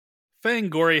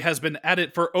Fangoria has been at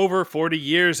it for over 40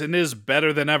 years and is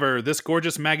better than ever. This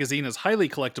gorgeous magazine is highly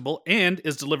collectible and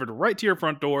is delivered right to your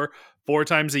front door 4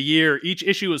 times a year. Each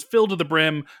issue is filled to the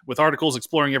brim with articles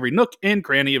exploring every nook and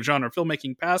cranny of genre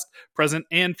filmmaking, past, present,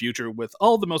 and future, with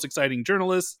all the most exciting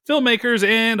journalists, filmmakers,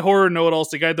 and horror know-it-alls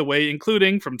to guide the way,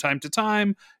 including, from time to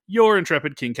time, your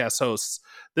intrepid KingCast hosts.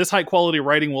 This high-quality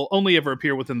writing will only ever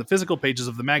appear within the physical pages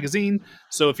of the magazine,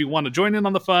 so if you want to join in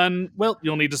on the fun, well,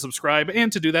 you'll need to subscribe,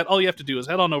 and to do that, all you have to do is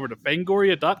head on over to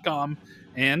fangoria.com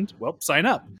and, well, sign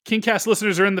up. KingCast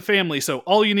listeners are in the family, so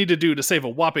all you need to do to save a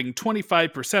whopping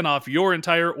 25% off your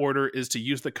entire order is to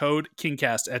use the code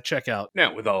KingCast at checkout.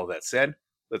 Now, with all of that said,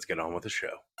 let's get on with the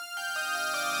show.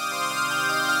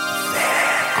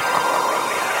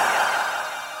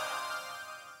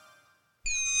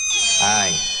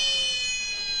 Hi,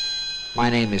 my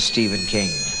name is Stephen King.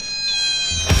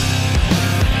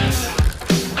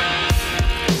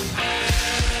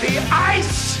 The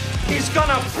ice is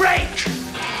gonna break!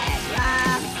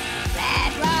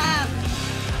 Red rum!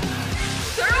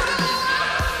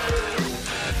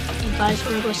 You guys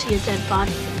wanna go see a dead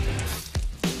body?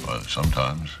 Well,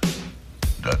 sometimes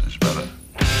that is better.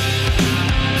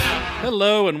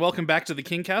 Hello, and welcome back to the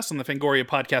KingCast on the Fangoria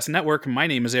Podcast Network. My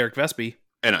name is Eric Vespi.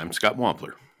 And I'm Scott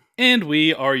Wampler. And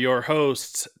we are your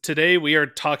hosts. Today we are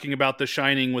talking about The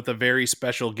Shining with a very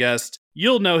special guest.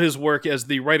 You'll know his work as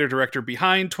the writer-director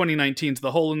behind 2019's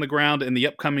The Hole in the Ground and the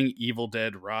upcoming Evil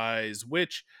Dead Rise,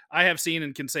 which I have seen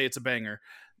and can say it's a banger.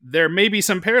 There may be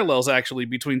some parallels, actually,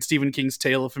 between Stephen King's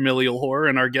tale of familial horror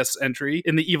and our guest's entry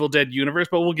in the Evil Dead universe,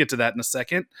 but we'll get to that in a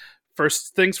second.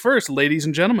 First things first, ladies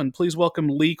and gentlemen, please welcome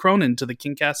Lee Cronin to the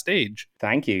KingCast stage.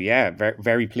 Thank you. Yeah, very,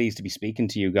 very pleased to be speaking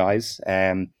to you guys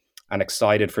and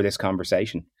excited for this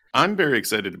conversation. I'm very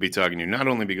excited to be talking to you, not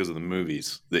only because of the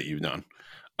movies that you've done,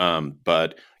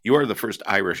 but you are the first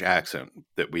Irish accent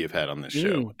that we have had on this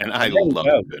show. And I love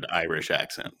a good Irish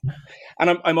accent.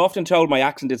 And I'm often told my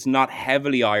accent is not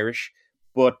heavily Irish,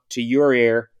 but to your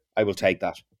ear, I will take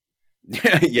that.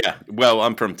 Yeah. Well,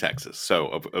 I'm from Texas, so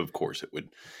of course it would.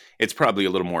 It's probably a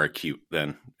little more acute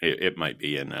than it might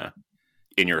be in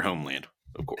your homeland,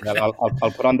 of course. I'll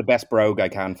put on the best brogue I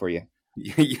can for you.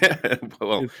 Yeah.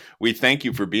 Well, we thank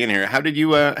you for being here. How did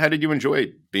you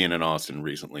enjoy being in Austin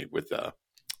recently with the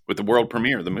world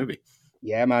premiere of the movie?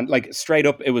 Yeah, man. Like straight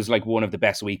up, it was like one of the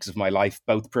best weeks of my life,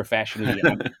 both professionally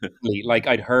and personally. Like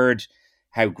I'd heard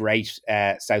how great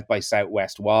South by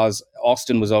Southwest was.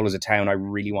 Austin was always a town I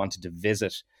really wanted to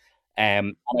visit.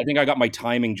 And I think I got my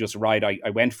timing just right. I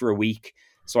went for a week.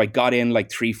 So I got in like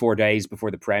 3-4 days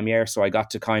before the premiere. So I got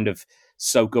to kind of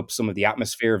soak up some of the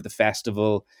atmosphere of the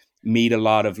festival, meet a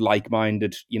lot of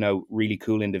like-minded, really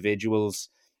cool individuals.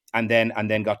 And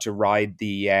then got to ride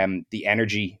the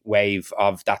energy wave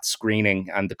of that screening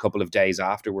and a couple of days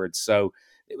afterwards. So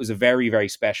it was a very, very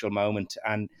special moment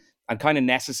and kind of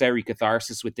necessary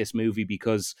catharsis with this movie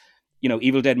because,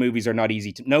 Evil Dead movies are not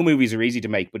easy no movies are easy to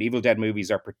make, but Evil Dead movies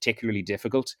are particularly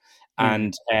difficult.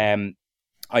 And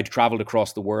I'd traveled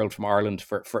across the world from Ireland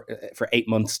for 8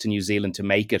 months to New Zealand to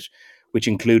make it, which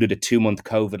included a 2-month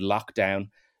COVID lockdown,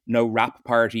 no rap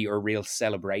party or real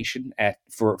celebration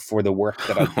for the work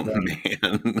that I've done.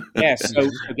 Man. Yeah, so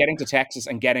getting to Texas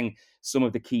and getting some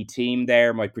of the key team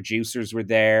there, my producers were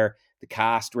there, the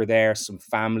cast were there, some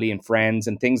family and friends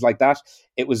and things like that.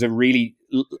 It was a really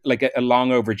like a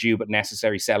long overdue but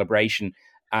necessary celebration.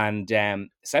 And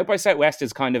South by Southwest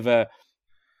is kind of a,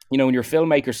 when you're a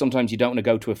filmmaker, sometimes you don't want to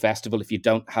go to a festival if you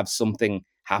don't have something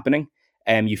happening.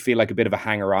 You feel like a bit of a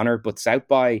hanger-oner, but South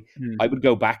by, I would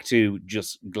go back to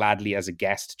just gladly as a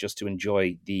guest just to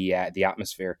enjoy the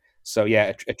atmosphere. So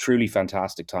yeah, a truly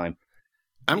fantastic time.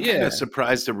 I'm kind of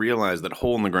surprised to realize that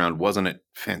Hole in the Ground wasn't a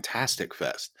Fantastic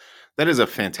Fest. That is a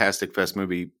Fantastic Fest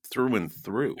movie through and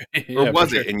through. Or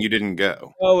was it, and you didn't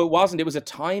go? Oh, it wasn't. It was a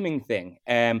timing thing.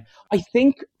 I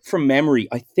think from memory,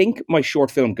 my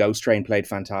short film Ghost Train played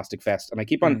Fantastic Fest, and I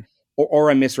keep on...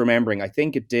 Or I'm misremembering. I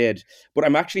think it did, but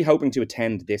I'm actually hoping to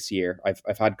attend this year.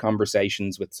 I've had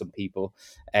conversations with some people,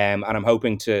 and I'm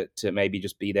hoping to maybe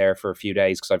just be there for a few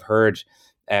days because I've heard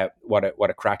what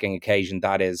a cracking occasion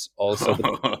that is. Also,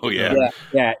 yeah.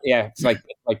 It's like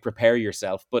prepare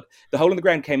yourself. But The Hole in the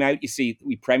Ground came out. You see,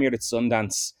 we premiered at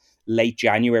Sundance late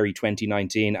January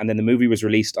 2019, and then the movie was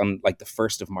released on like the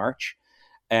 1st of March.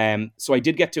 So I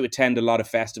did get to attend a lot of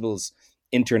festivals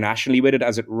internationally with it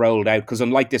as it rolled out, because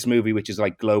unlike this movie, which is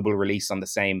like global release on the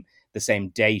same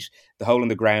date, The Hole in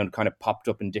the Ground kind of popped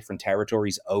up in different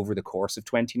territories over the course of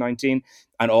 2019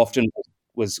 and often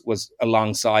was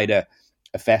alongside a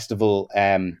festival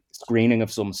screening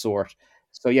of some sort.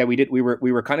 So yeah, we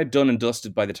were kind of done and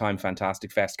dusted by the time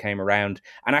Fantastic Fest came around,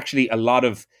 and actually a lot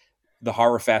of the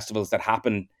horror festivals that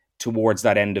happen towards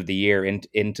that end of the year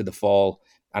into the fall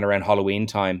and around Halloween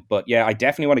time. But yeah, I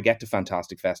definitely want to get to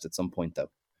Fantastic Fest at some point, though.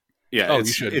 Yeah, you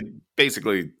should. It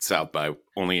basically South by,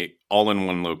 only all in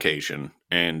one location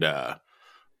and a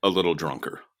little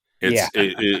drunker.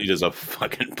 It is a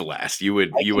fucking blast. You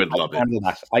would love it.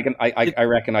 That. I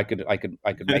reckon I could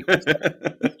make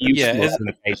use an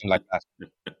occasion like that.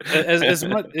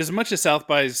 As much as South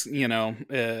by's,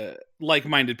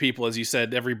 like-minded people, as you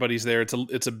said, everybody's there.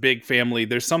 It's a big family.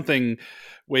 There's something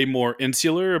way more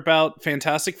insular about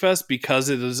Fantastic Fest because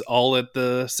it is all at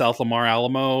the South Lamar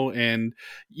Alamo, and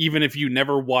even if you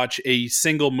never watch a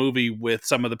single movie with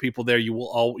some of the people there,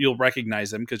 you'll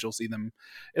recognize them because you'll see them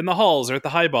in the halls or at the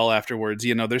highball afterwards.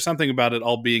 There's something about it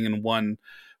all being in one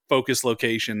focused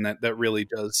location that really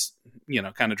does,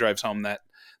 kind of drives home that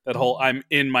whole I'm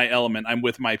in my element, I'm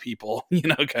with my people,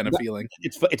 kind of feeling.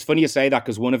 It's funny you say that,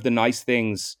 because one of the nice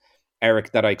things,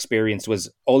 Eric, that I experienced was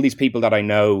all these people that I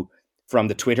know from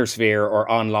the Twitter sphere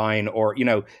or online, or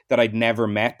that I'd never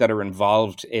met, that are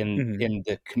involved in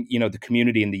the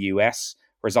community in the US,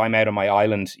 whereas I'm out on my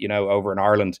island, over in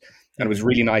Ireland. And it was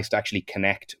really nice to actually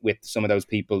connect with some of those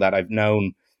people that I've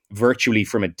known virtually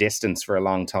from a distance for a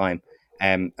long time.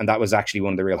 And that was actually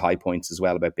one of the real high points as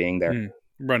well about being there.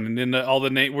 Running into all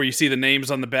the where you see the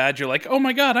names on the badge, you're like, oh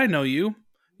my God, I know you.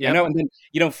 Yeah, and then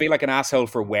you don't feel like an asshole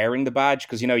for wearing the badge,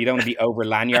 because you don't want to be over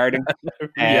lanyarding.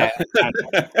 I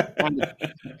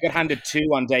got handed 2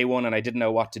 on day 1, and I didn't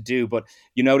know what to do. But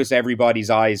you notice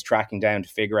everybody's eyes tracking down to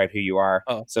figure out who you are.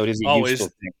 So it is a useful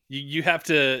thing. You have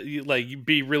to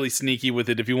be really sneaky with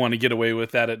it if you want to get away with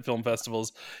that at film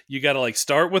festivals. You got to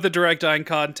start with a direct eye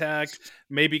contact,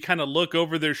 maybe kind of look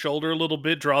over their shoulder a little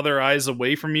bit, draw their eyes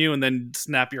away from you, and then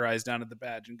snap your eyes down at the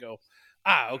badge and go,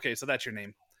 okay, so that's your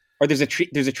name. Or there's a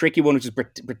tricky one, which is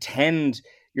pretend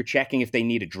you're checking if they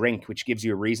need a drink, which gives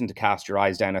you a reason to cast your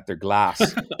eyes down at their glass.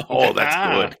 That's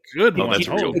good. Good one. That's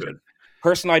real good.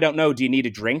 Person I don't know, do you need a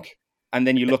drink? And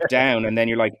then you look down, and then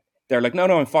you're like, they're like, no,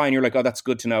 I'm fine. You're like, oh, that's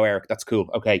good to know, Eric. That's cool.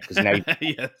 Okay, because now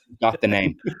you got the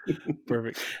name.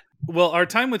 Perfect. Well, our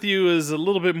time with you is a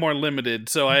little bit more limited,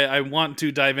 so I want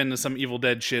to dive into some Evil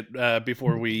Dead shit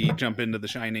before we jump into The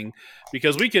Shining,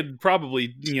 because we could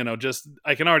probably,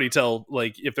 I can already tell,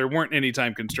 if there weren't any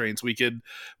time constraints, we could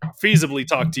feasibly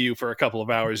talk to you for a couple of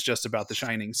hours just about The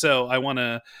Shining. So I want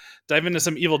to dive into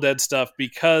some Evil Dead stuff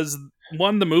because,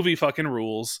 1, the movie fucking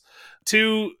rules.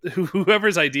 2,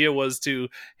 whoever's idea was to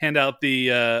hand out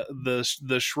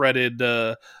the shredded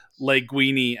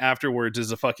linguine afterwards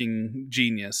is a fucking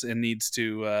genius and needs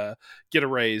to get a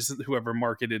raise, whoever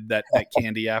marketed that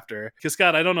candy after. Because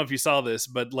Scott, I don't know if you saw this,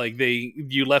 but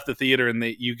you left the theater and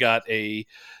you got a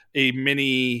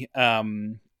mini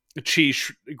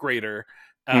cheese grater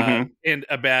and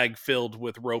a bag filled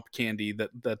with rope candy that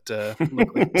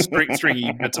looked like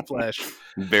stringy bits of flesh.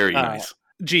 Very nice.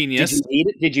 Genius.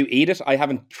 Did you eat it? I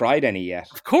haven't tried any yet.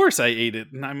 Of course I ate it.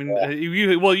 I mean,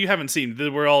 you haven't seen.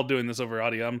 We're all doing this over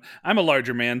audio. I'm a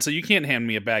larger man, so you can't hand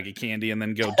me a bag of candy and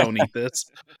then go, don't eat this.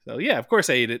 So yeah, of course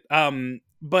I ate it.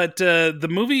 But the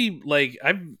movie,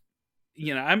 I'm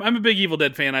a big Evil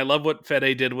Dead fan. I love what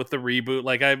Fede did with the reboot.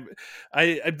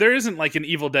 There isn't an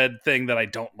Evil Dead thing that I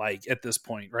don't like at this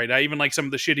point, right? I even like some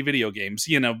of the shitty video games,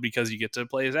 because you get to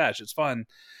play as Ash. It's fun.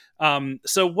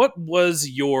 So what was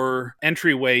your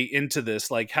entryway into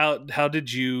this? How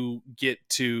did you get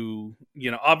to,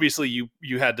 obviously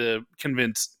you had to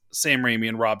convince Sam Raimi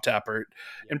and Rob Tappert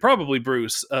and probably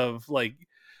Bruce of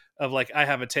I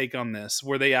have a take on this.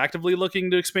 Were they actively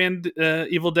looking to expand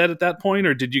Evil Dead at that point?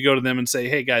 Or did you go to them and say,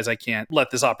 hey guys, I can't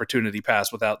let this opportunity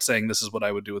pass without saying this is what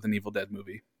I would do with an Evil Dead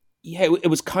movie? Yeah, it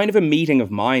was kind of a meeting of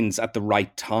minds at the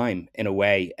right time in a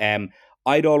way.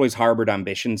 I'd always harbored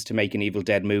ambitions to make an Evil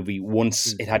Dead movie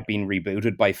once it had been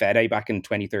rebooted by Fede back in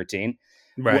 2013.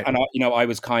 Right. And I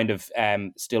was kind of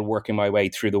still working my way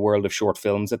through the world of short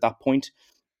films at that point.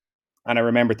 And I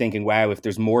remember thinking, wow, if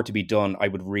there's more to be done, I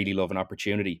would really love an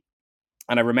opportunity.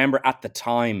 And I remember at the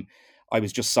time, I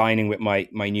was just signing with my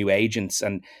new agents,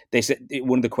 and they said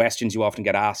one of the questions you often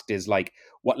get asked is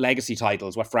what legacy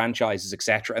titles, what franchises,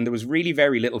 etc. And there was really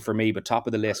very little for me, but top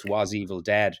of the list was Evil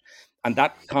Dead. And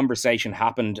that conversation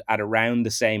happened at around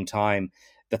the same time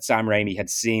that Sam Raimi had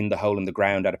seen The Hole in the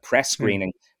Ground at a press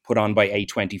screening put on by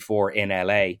A24 in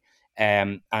LA.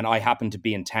 And I happened to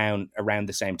be in town around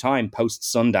the same time, post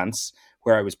Sundance,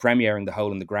 where I was premiering The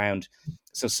Hole in the Ground.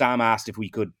 So Sam asked if we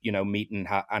could, meet and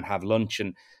have lunch.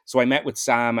 And so I met with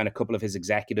Sam and a couple of his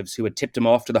executives who had tipped him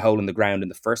off to The Hole in the Ground in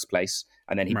the first place.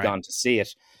 And then he'd gone to see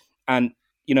it. And,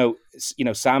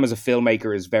 Sam as a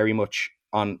filmmaker is very much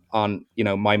on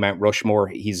my Mount Rushmore.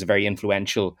 He's a very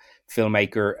influential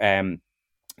filmmaker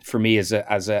for me as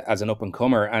an up and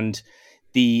comer, and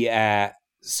the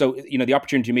the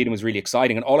opportunity to meet him was really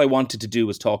exciting. And all I wanted to do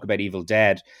was talk about Evil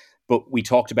Dead, but we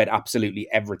talked about absolutely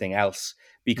everything else,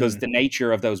 because the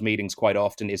nature of those meetings quite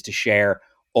often is to share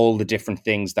all the different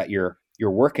things that you're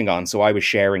working on. So I was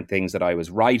sharing things that I was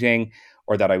writing,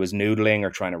 or that I was noodling or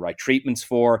trying to write treatments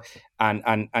for, and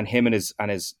him and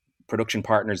his production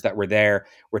partners that were there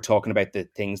were talking about the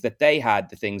things that they had,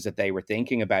 the things that they were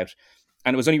thinking about.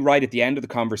 And it was only right at the end of the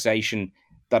conversation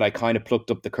that I kind of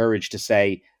plucked up the courage to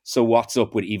say, so what's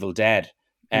up with Evil Dead?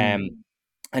 And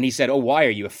he said, oh, why are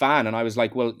you a fan? And I was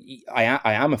like, well, I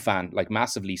am a fan, like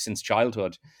massively, since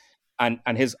childhood. And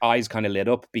his eyes kind of lit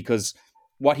up, because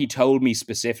what he told me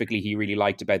specifically he really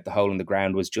liked about The Hole in the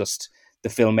Ground was just the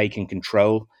filmmaking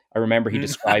control. I remember he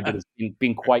described it as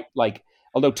being quite like,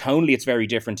 although tonally it's very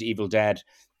different to Evil Dead,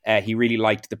 he really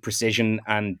liked the precision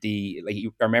and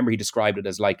I remember he described it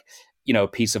as like, a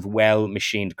piece of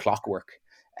well-machined clockwork,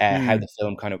 how the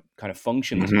film kind of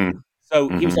functioned. So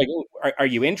he was like, oh, are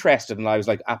you interested? And I was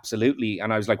like, absolutely.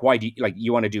 And I was like, why do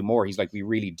you want to do more? He's like, we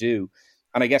really do.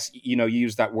 And I guess, you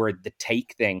use that word, the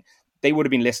take thing. They would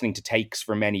have been listening to takes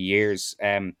for many years.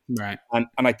 Right. And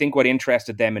I think what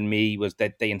interested them and me was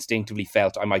that they instinctively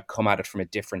felt I might come at it from a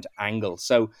different angle.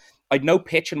 So I'd no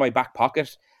pitch in my back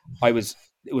pocket. It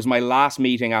was my last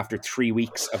meeting after 3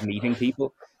 weeks of meeting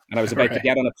people. And I was about to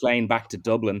get on a plane back to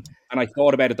Dublin. And I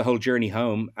thought about it the whole journey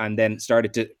home, and then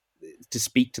started to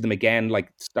speak to them again, like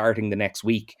starting the next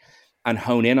week, and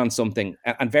hone in on something.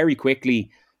 And very quickly,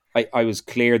 I was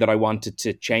clear that I wanted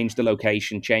to change the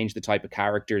location, change the type of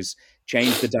characters,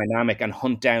 change the dynamic, and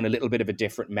hunt down a little bit of a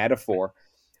different metaphor.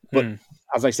 But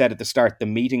as I said at the start, the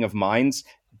meeting of minds,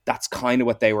 that's kind of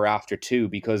what they were after too,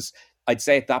 because I'd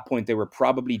say at that point they were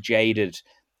probably jaded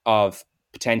of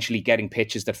potentially getting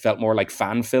pitches that felt more like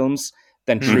fan films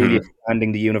than truly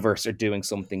expanding the universe or doing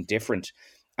something different.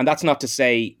 And that's not to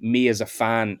say me as a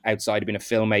fan, outside of being a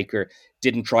filmmaker,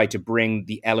 didn't try to bring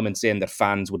the elements in that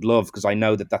fans would love, because I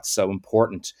know that that's so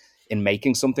important in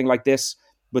making something like this.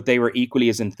 But they were equally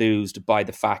as enthused by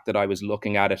the fact that I was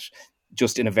looking at it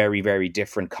just in a very, very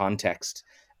different context.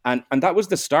 And that was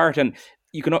the start. And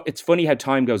it's funny how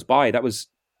time goes by. That was,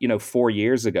 4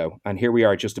 years ago. And here we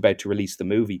are just about to release the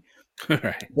movie.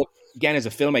 Right. But again, as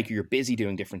a filmmaker, you're busy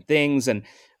doing different things. And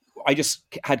I just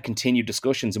had continued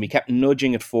discussions, and we kept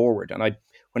nudging it forward. And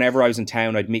whenever I was in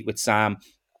town, I'd meet with Sam,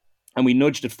 and we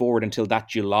nudged it forward until that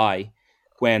July,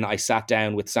 when I sat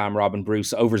down with Sam, Rob, and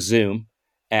Bruce over Zoom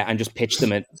and just pitched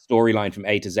them a storyline from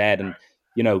A to Z. And,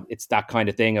 it's that kind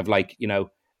of thing of like,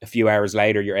 a few hours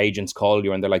later, your agents call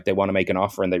you and they're like, they want to make an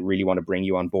offer and they really want to bring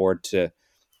you on board to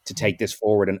take this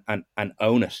forward and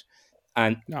own it.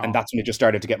 And that's when it just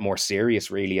started to get more serious,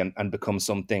 really, and become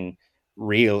something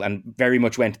real, and very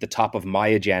much went to the top of my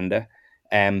agenda,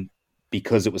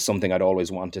 because it was something I'd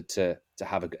always wanted to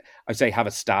have have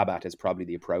a stab at is probably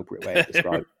the appropriate way to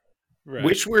describe it. Right.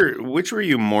 Which were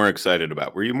you more excited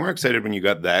about? Were you more excited when you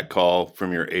got that call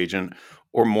from your agent,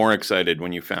 or more excited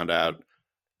when you found out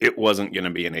it wasn't going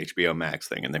to be an HBO Max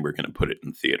thing and they were going to put it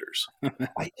in theaters?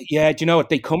 Yeah, do you know what?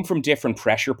 They come from different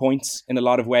pressure points in a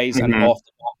lot of ways, and off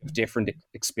the back of different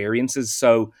experiences.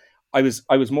 So I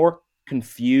was more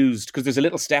confused, because there's a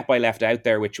little step I left out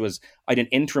there, which was I had an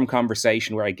interim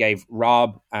conversation where I gave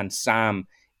Rob and Sam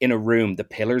in a room the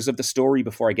pillars of the story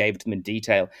before I gave it to them in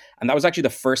detail. And that was actually the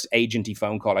first agenty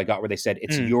phone call I got, where they said,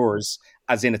 it's yours,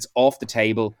 as in it's off the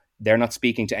table. They're not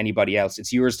speaking to anybody else.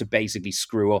 It's yours to basically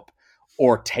screw up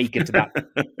or take it to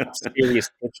that serious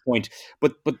pitch point.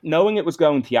 But knowing it was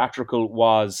going theatrical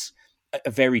was a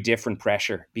very different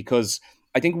pressure, because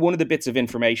I think one of the bits of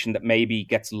information that maybe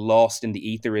gets lost in the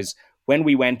ether is when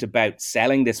we went about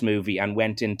selling this movie and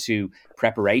went into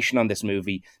preparation on this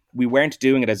movie, we weren't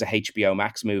doing it as a HBO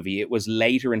Max movie. It was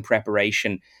later in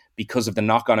preparation, because of the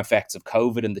knock-on effects of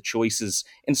COVID and the choices,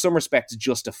 in some respects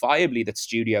justifiably, that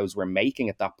studios were making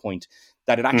at that point,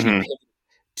 that it actually pivoted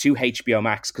to HBO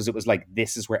Max, because it was like,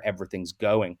 this is where everything's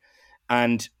going.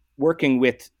 And working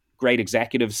with great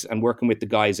executives and working with the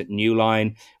guys at New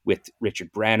Line, with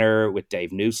Richard Brenner, with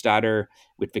Dave Neustadter,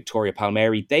 with Victoria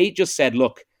Palmieri, they just said,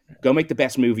 look, go make the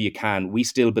best movie you can. We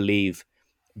still believe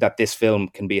that this film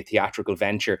can be a theatrical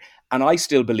venture. And I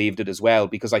still believed it as well,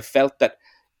 because I felt that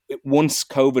once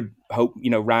COVID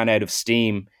ran out of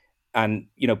steam and,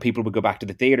 people would go back to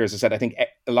the theaters, I said, I think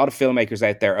a lot of filmmakers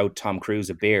out there owe Tom Cruise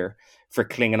a beer for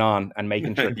clinging on and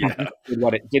making sure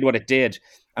it did what it did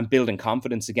and building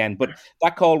confidence again. But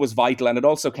that call was vital. And it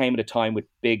also came at a time with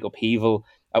big upheaval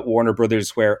at Warner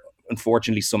Brothers, where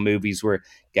unfortunately some movies were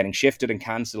getting shifted and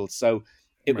cancelled. So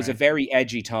it was a Right. very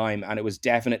edgy time, and it was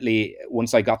definitely,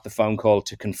 once I got the phone call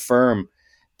to confirm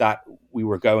that we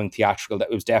were going theatrical, that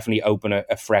it was definitely open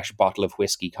a fresh bottle of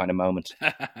whiskey kind of moment.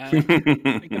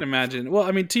 I can imagine. Well,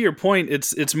 I mean, to your point,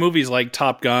 it's movies like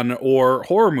Top Gun or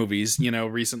horror movies.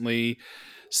 Recently,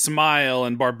 Smile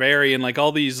and Barbarian, like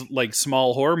all these like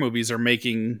small horror movies are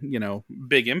making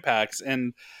big impacts.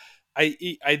 And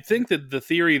I think that the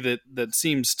theory that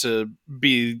seems to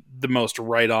be the most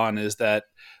right on is that,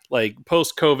 like,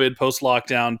 post COVID, post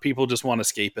lockdown, people just want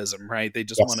escapism, right? They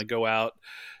just Yes. want to go out,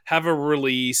 have a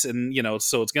release, and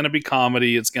so it's going to be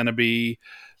comedy, it's going to be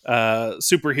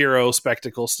superhero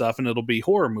spectacle stuff, and it'll be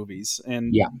horror movies.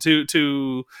 And Yeah.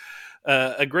 to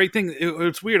a great thing.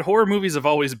 It's weird. Horror movies have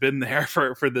always been there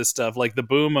for this stuff. Like the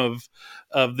boom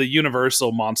of the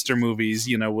Universal monster movies,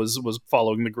 was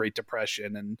following the Great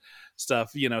Depression and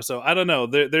stuff. So I don't know.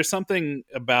 There's something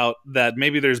about that.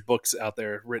 Maybe there's books out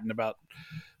there written about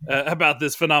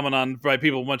this phenomenon by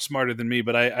people much smarter than me.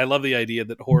 But I love the idea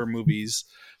that horror movies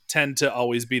tend to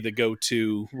always be the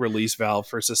go-to release valve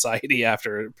for society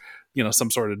after some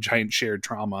sort of giant shared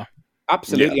trauma.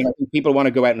 Absolutely. Yeah. And I think people want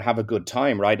to go out and have a good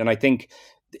time, right? And I think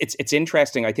it's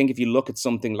interesting. I think if you look at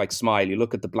something like Smile, you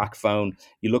look at The Black Phone,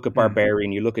 you look at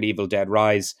Barbarian, you look at Evil Dead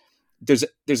Rise, there's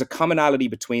a commonality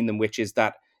between them, which is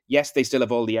that, yes, they still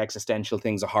have all the existential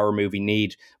things a horror movie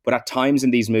need, but at times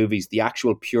in these movies, the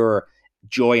actual pure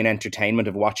joy and entertainment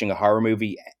of watching a horror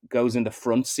movie goes in the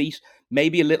front seat,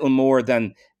 maybe a little more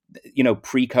than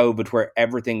pre-COVID, where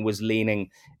everything was leaning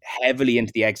heavily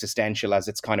into the existential as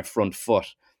its kind of front foot.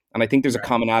 And I think there's a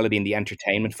commonality in the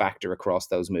entertainment factor across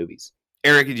those movies.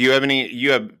 Eric, do you have any?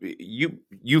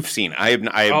 You've seen? I have.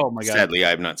 Oh my God. Sadly, I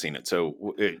have not seen it.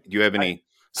 So, do you have any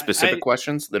specific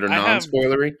questions that are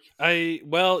non-spoilery?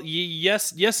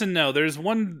 Yes and no. There's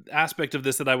one aspect of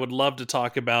this that I would love to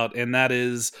talk about, and that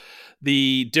is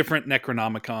the different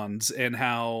Necronomicons and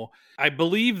how I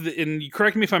believe, and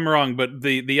correct me if I'm wrong, but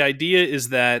the idea is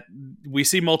that we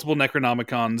see multiple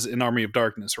Necronomicons in Army of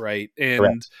Darkness, right?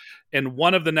 Correct. And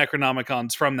one of the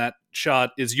Necronomicons from that shot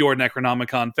is your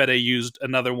Necronomicon. Fede used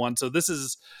another one. So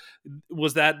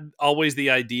was that always the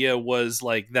idea, was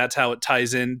like that's how it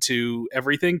ties into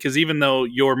everything? Because even though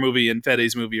your movie and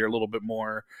Fede's movie are a little bit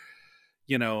more,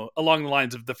 along the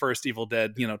lines of the first Evil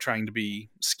Dead, trying to be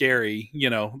scary,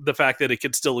 the fact that it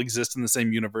could still exist in the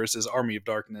same universe as Army of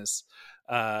Darkness,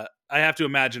 I have to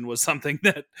imagine was something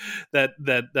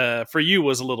that for you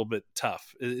was a little bit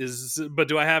tough. But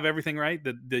do I have everything right?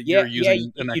 That you're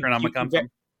using the Necronomicon from?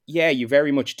 Yeah, you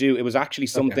very much do. It was actually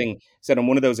something said on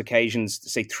one of those occasions,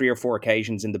 say 3 or 4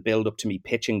 occasions in the build up to me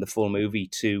pitching the full movie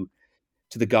to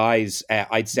the guys.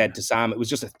 I'd said to Sam, it was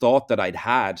just a thought that I'd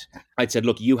had. I'd said,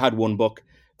 look, you had one book,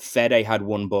 Fede had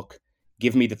one book,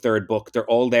 give me the third book. They're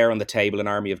all there on the table in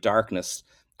Army of Darkness.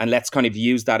 And let's kind of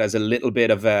use that as a little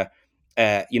bit of a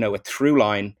through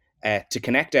line to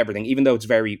connect everything, even though it's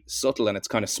very subtle and it's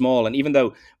kind of small. And even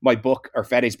though my book or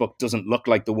Fede's book doesn't look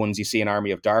like the ones you see in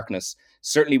Army of Darkness,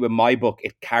 certainly with my book,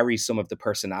 it carries some of the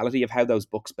personality of how those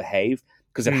books behave,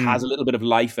 because it has a little bit of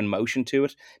life and motion to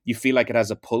it. You feel like it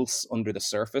has a pulse under the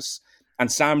surface. And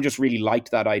Sam just really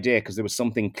liked that idea because there was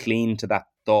something clean to that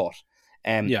thought.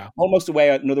 Almost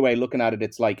another way of looking at it,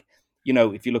 it's like,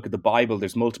 if you look at the Bible,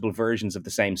 there's multiple versions of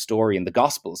the same story in the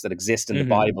Gospels that exist in the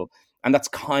Bible. And that's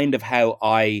kind of how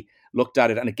I looked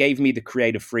at it. And it gave me the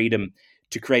creative freedom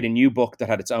to create a new book that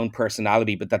had its own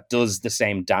personality, but that does the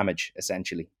same damage,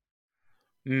 essentially.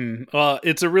 Well,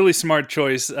 it's a really smart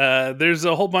choice. There's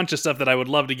a whole bunch of stuff that I would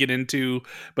love to get into,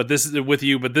 but this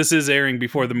is airing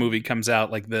before the movie comes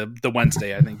out, like the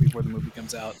Wednesday, I think, before the movie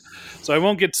comes out. So I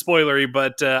won't get spoilery,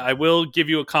 but I will give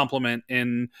you a compliment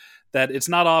in that it's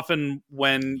not often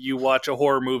when you watch a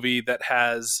horror movie that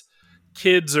has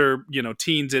kids or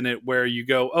teens in it where you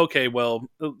go, okay, well,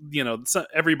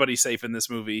 everybody's safe in this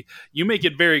movie. You make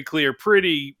it very clear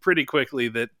pretty quickly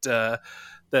that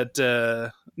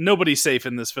nobody's safe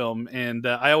in this film, and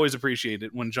I always appreciate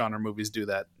it when genre movies do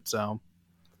that. So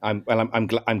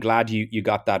I'm glad you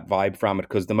got that vibe from it,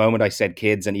 because the moment I said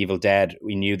kids and Evil Dead,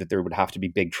 we knew that there would have to be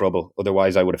big trouble.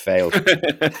 Otherwise, I would have failed.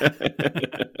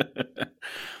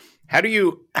 How do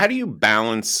you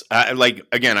balance?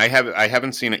 Again, I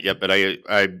haven't seen it yet, but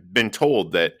I've been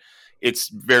told that it's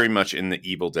very much in the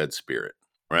Evil Dead spirit,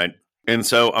 right? And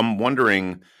so I'm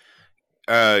wondering,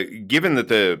 given that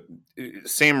the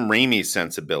Sam Raimi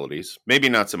sensibilities, maybe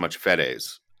not so much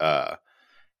Fede's,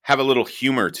 have a little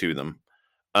humor to them.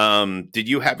 Did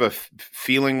you have a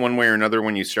feeling one way or another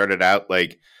when you started out,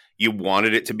 like you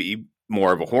wanted it to be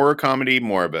more of a horror comedy,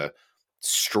 more of a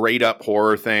straight up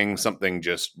horror thing, something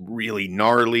just really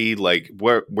gnarly? Like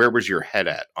where was your head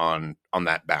at on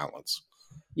that balance?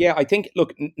 Yeah, I think,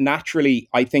 look, naturally,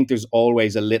 I think there's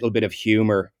always a little bit of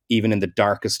humor, even in the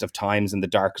darkest of times and the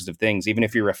darkest of things. Even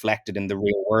if you're reflected in the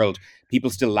real world, people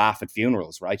still laugh at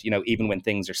funerals, right? Even when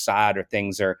things are sad or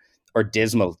things are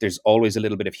dismal, there's always a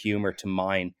little bit of humor to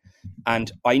mine. And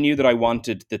I knew that I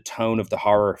wanted the tone of the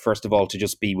horror, first of all, to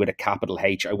just be with a capital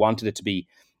H. I wanted it to be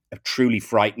a truly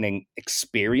frightening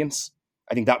experience.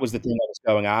 I think that was the thing I was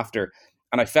going after.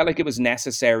 And I felt like it was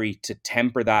necessary to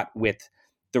temper that with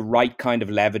the right kind of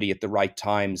levity at the right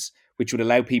times, which would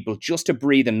allow people just to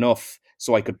breathe enough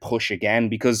so I could push again,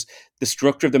 because the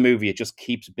structure of the movie, it just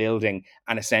keeps building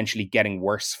and essentially getting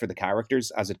worse for the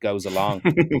characters as it goes along.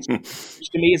 Which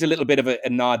to me is a little bit of a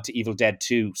nod to Evil Dead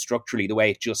 2 structurally, the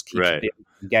way it just keeps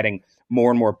getting more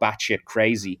and more batshit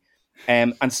crazy.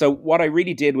 And so what I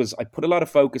really did was I put a lot of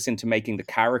focus into making the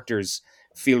characters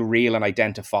feel real and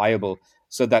identifiable,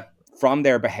 so that from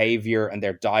their behavior and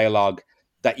their dialogue,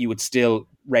 that you would still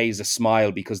raise a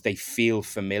smile because they feel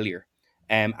familiar.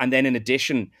 And then in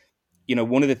addition,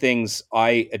 one of the things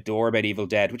I adore about Evil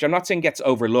Dead, which I'm not saying gets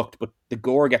overlooked, but the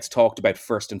gore gets talked about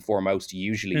first and foremost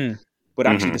usually, but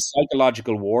actually the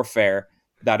psychological warfare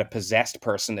that a possessed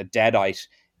person, a deadite,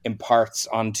 imparts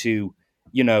onto,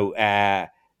 an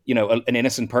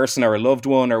innocent person or a loved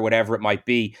one or whatever it might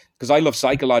be. Because I love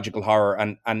psychological horror,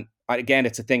 and again,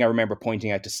 it's a thing I remember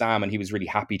pointing out to Sam, and he was really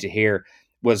happy to hear,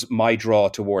 was my draw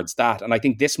towards that. And I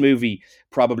think this movie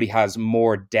probably has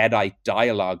more deadite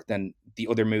dialogue than the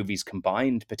other movies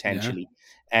combined, potentially.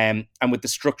 Yeah. And with the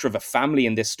structure of a family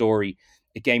in this story,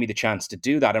 it gave me the chance to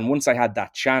do that. And once I had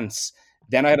that chance,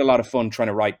 then I had a lot of fun trying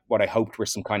to write what I hoped were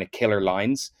some kind of killer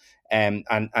lines, and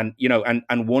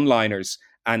one-liners.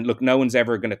 And look, no one's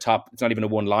ever going to top. It's not even a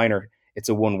one-liner; it's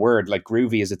a one word. Like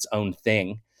groovy is its own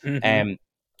thing.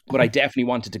 But I definitely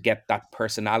wanted to get that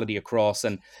personality across.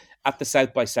 And at the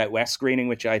South by Southwest screening,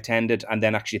 which I attended, and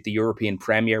then actually at the European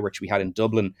premiere, which we had in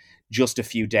Dublin just a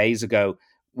few days ago,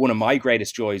 one of my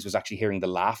greatest joys was actually hearing the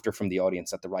laughter from the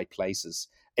audience at the right places.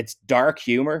 It's dark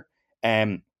humor.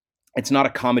 It's not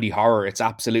a comedy horror. It's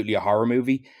absolutely a horror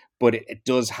movie, but it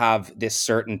does have this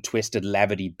certain twisted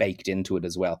levity baked into it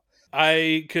as well.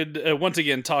 I could once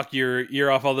again talk your ear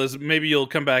off all this. Maybe you'll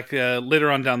come back later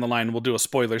on down the line. We'll do a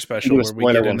spoiler special where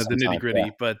we get into the nitty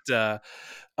gritty. Yeah.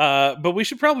 But we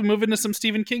should probably move into some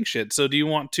Stephen King shit. So do you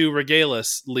want to regale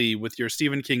us, Lee, with your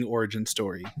Stephen King origin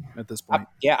story at this point?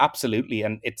 Yeah, absolutely.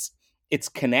 And it's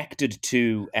connected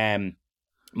to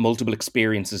multiple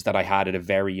experiences that I had at a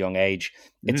very young age.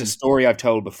 It's a story I've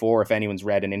told before, if anyone's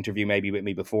read an interview maybe with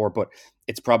me before, but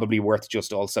it's probably worth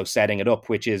just also setting it up,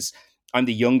 which is I'm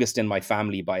the youngest in my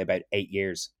family by about 8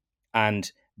 years.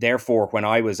 And therefore, when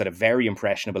I was at a very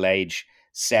impressionable age,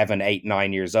 7, 8,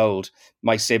 9 years old,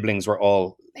 my siblings were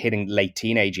all hitting late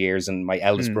teenage years, and my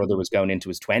eldest brother was going into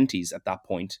his 20s at that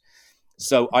point.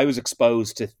 So I was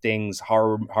exposed to things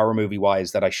horror movie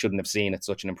wise that I shouldn't have seen at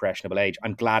such an impressionable age.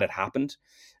 I'm glad it happened.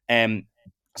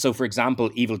 So for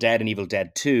example, Evil Dead and Evil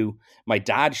Dead 2, my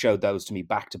dad showed those to me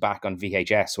back to back on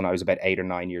VHS when I was about 8 or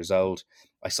 9 years old.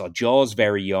 I saw Jaws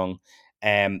very young.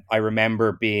 I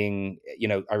remember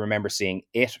seeing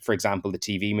It, for example, the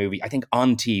TV movie, I think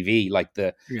on TV, like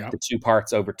the 2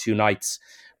 parts over 2 nights.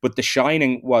 But The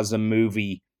Shining was a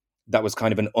movie that was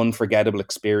kind of an unforgettable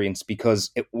experience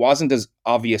because it wasn't as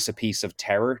obvious a piece of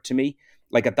terror to me.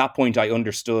 Like at that point, I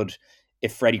understood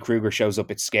if Freddy Krueger shows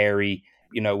up, it's scary,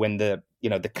 when the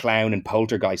clown and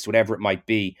Poltergeist, whatever it might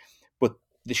be. But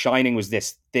The Shining was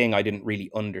this thing I didn't really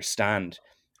understand.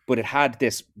 But it had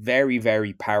this very,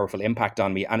 very powerful impact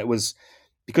on me. And it was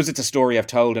because it's a story I've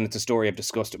told and it's a story I've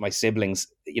discussed with my siblings,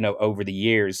 over the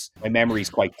years. My memory is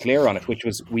quite clear on it, which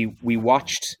was we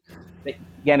watched,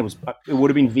 again, it would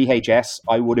have been VHS.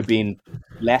 I would have been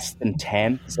less than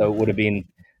 10. So it would have been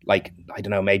like, I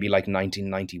don't know, maybe like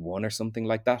 1991 or something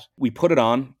like that. We put it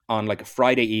on like a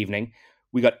Friday evening.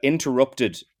 We got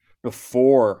interrupted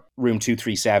before Room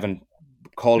 237,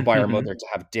 called by our mother to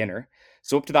have dinner.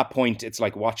 So up to that point, it's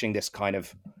like watching this kind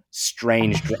of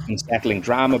strange, unsettling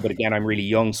drama. But again, I'm really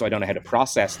young, so I don't know how to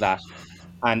process that.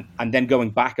 And then going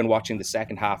back and watching the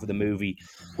second half of the movie,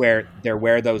 where there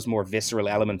were those more visceral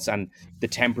elements and the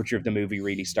temperature of the movie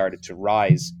really started to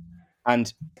rise.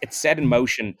 And it set in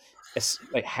motion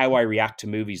like how I react to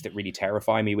movies that really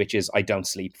terrify me, which is I don't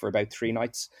sleep for about 3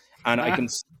 nights. And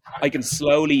I can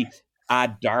slowly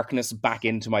add darkness back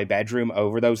into my bedroom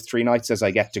over those 3 nights as I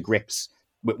get to grips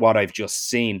with what I've just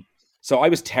seen. So I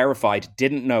was terrified,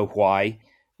 didn't know why,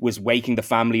 was waking the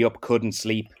family up, couldn't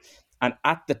sleep. And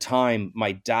at the time,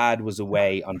 my dad was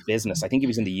away on business. I think he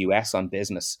was in the US on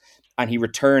business. And he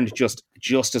returned just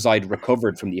as I'd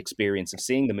recovered from the experience of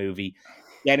seeing the movie,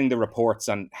 getting the reports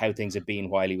on how things had been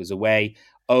while he was away.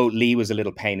 Oh, Lee was a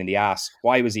little pain in the ass.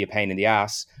 Why was he a pain in the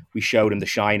ass? We showed him The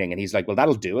Shining, and he's like, well,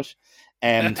 that'll do it.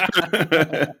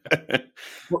 But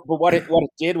what it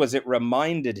did was it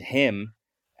reminded him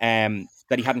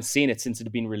that he hadn't seen it since it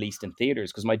had been released in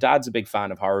theaters, because my dad's a big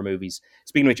fan of horror movies.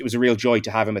 Speaking of which, it was a real joy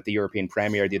to have him at the European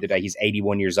premiere the other day. He's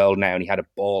 81 years old now, and he had a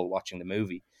ball watching the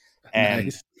movie.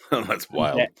 Nice. That's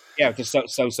wild. Yeah, it was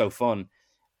just so fun.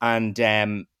 And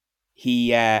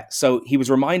he was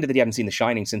reminded that he hadn't seen The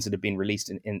Shining since it had been released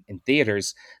in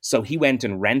theaters. So he went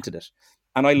and rented it.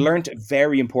 And I learned a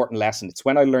very important lesson. It's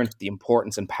when I learned the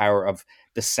importance and power of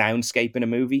the soundscape in a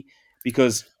movie,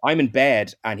 because I'm in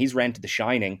bed and he's rented The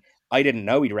Shining. I didn't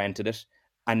know he'd rented it.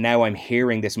 And now I'm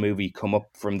hearing this movie come up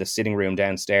from the sitting room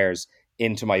downstairs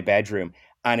into my bedroom.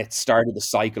 And it started the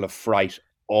cycle of fright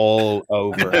all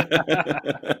over.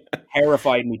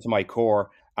 Terrified me to my core.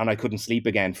 And I couldn't sleep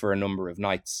again for a number of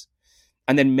nights.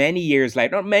 And then not many years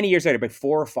later, about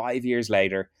 4 or 5 years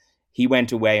later, he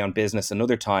went away on business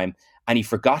another time, and he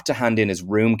forgot to hand in his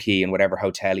room key in whatever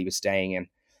hotel he was staying in.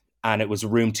 And it was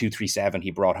room 237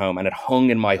 he brought home, and it hung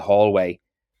in my hallway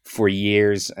for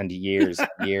years and years and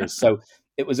years. So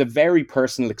it was a very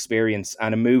personal experience,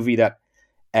 and a movie that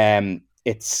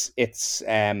its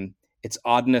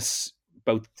oddness,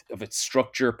 both of its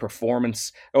structure,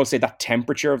 performance, I would say that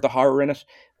temperature of the horror in it,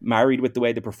 married with the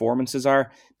way the performances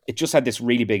are, it just had this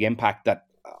really big impact that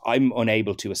I'm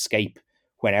unable to escape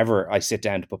whenever I sit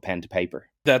down to put pen to paper.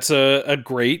 That's a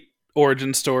great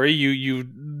origin story.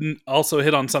 You also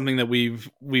hit on something that we've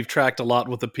tracked a lot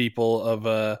with the people of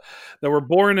that were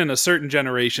born in a certain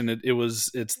generation.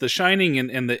 It's The Shining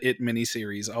and the It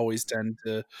miniseries always tend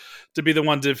to be the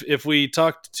ones. If we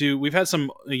talked to, we've had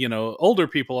some older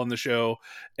people on the show,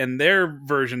 and their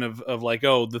version of like,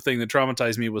 oh, the thing that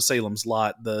traumatized me was Salem's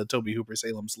Lot, the Tobe Hooper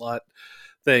Salem's Lot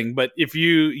thing. But if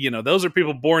those are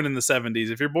people born in the 70s.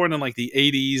 If you're born in like the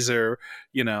 80s or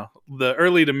the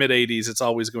early to mid 80s, it's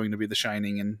always going to be The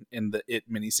Shining and in the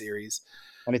It miniseries.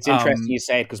 And it's interesting you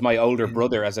say it, because my older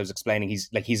brother, as I was explaining,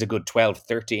 he's a good 12,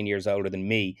 13 years older than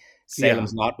me.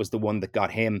 Salem's Lot was the one that got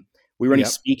him. We were only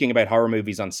speaking about horror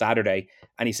movies on Saturday,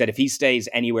 and he said if he stays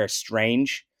anywhere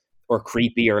strange or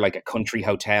creepy or like a country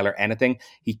hotel or anything,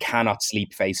 he cannot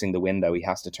sleep facing the window. He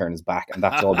has to turn his back, and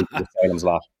that's all because of Salem's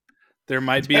Lot. There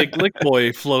might be a Glick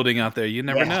boy floating out there. You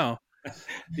never know.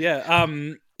 Yeah.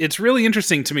 It's really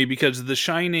interesting to me because The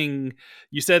Shining,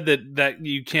 you said that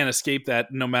you can't escape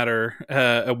that no matter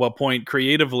at what point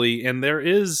creatively. And there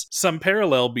is some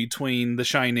parallel between The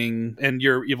Shining and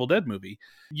your Evil Dead movie.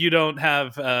 You don't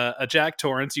have a Jack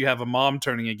Torrance. You have a mom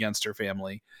turning against her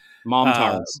family. Mom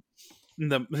Torrance.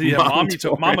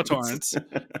 Mama Torrance.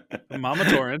 Mama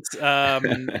Torrance.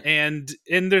 And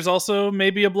there's also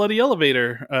maybe a bloody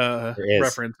elevator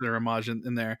reference or homage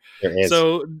in there. There is.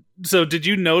 So did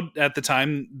you know at the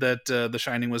time that The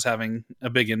Shining was having a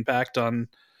big impact on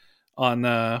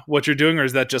what you're doing, or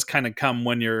is that just kind of come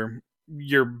when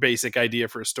your basic idea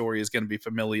for a story is going to be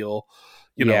familial,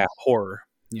 horror?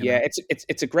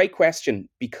 It's a great question,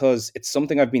 because it's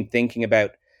something I've been thinking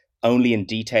about only in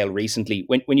detail recently.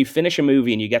 When you finish a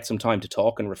movie and you get some time to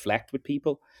talk and reflect with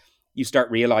people, you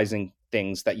start realizing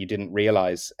things that you didn't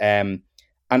realize. And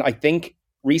I think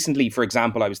recently, for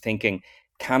example, I was thinking,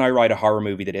 can I write a horror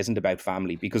movie that isn't about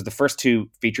family? Because the first 2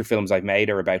 feature films I've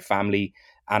made are about family,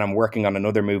 and I'm working on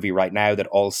another movie right now that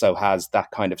also has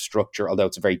that kind of structure, although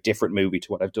it's a very different movie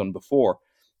to what I've done before.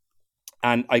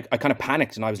 And I kind of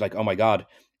panicked, and I was like, oh my God,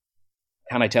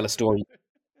 can I tell a story that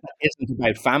isn't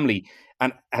about family?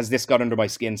 And has this got under my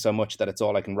skin so much that it's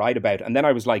all I can write about? And then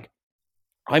I was like,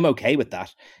 I'm okay with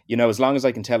that, as long as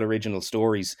I can tell original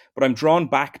stories. But I'm drawn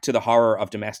back to the horror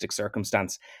of domestic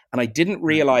circumstance. And I didn't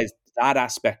realize that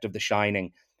aspect of The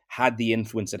Shining had the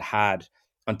influence it had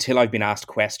until I've been asked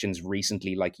questions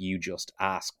recently like you just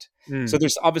asked. So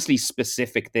there's obviously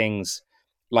specific things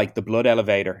like the blood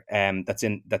elevator that's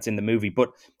in the movie. But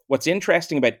what's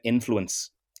interesting about influence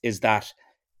is that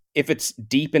if it's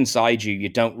deep inside you, you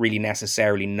don't really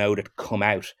necessarily know to come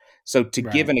out. So to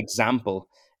give an example,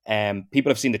 people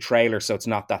have seen the trailer, so it's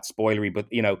not that spoilery, but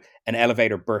an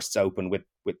elevator bursts open with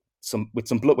some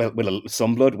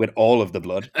blood, with all of the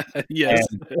blood. Yes.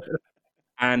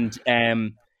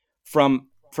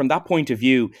 From that point of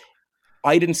view,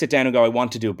 I didn't sit down and go, I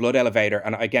want to do a blood elevator.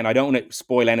 And again, I don't want to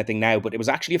spoil anything now, but it was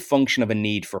actually a function of a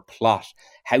need for plot,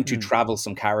 how to travel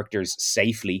some characters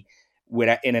safely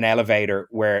in an elevator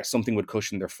where something would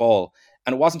cushion their fall.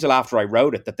 And it wasn't until after I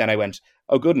wrote it that then I went,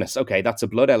 oh goodness, okay, that's a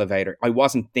blood elevator. I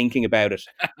wasn't thinking about it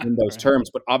in those terms,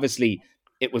 but obviously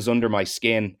it was under my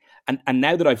skin. And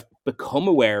now that I've become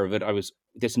aware of it,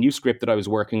 this new script that I was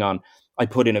working on, I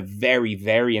put in a very,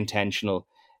 very intentional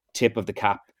tip of the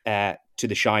cap to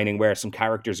The Shining, where some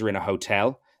characters are in a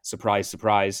hotel, surprise,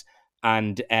 surprise,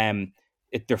 and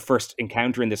their first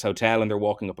encounter in this hotel, and they're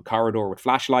walking up a corridor with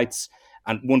flashlights,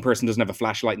 and one person doesn't have a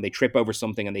flashlight and they trip over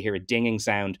something and they hear a dinging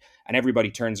sound, and everybody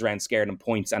turns around scared and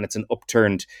points, and it's an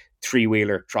upturned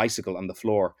three-wheeler tricycle on the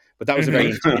floor. But that was a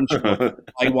very intentional,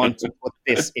 I want to put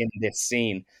this in this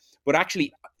scene. But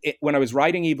actually, when I was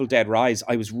writing Evil Dead Rise,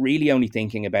 I was really only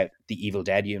thinking about the Evil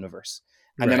Dead universe.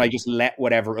 And then I just let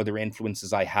whatever other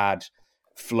influences I had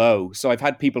flow. So I've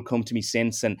had people come to me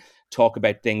since and talk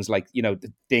about things like,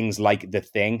 things like The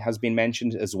Thing has been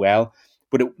mentioned as well.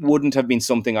 But it wouldn't have been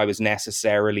something I was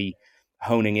necessarily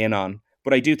honing in on.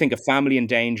 But I do think A Family in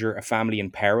Danger, A Family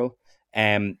in Peril,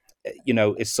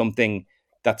 is something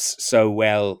that's so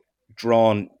well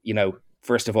drawn,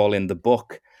 first of all in the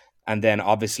book, and then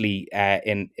obviously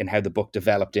in how the book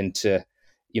developed into,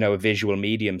 a visual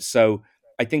medium. So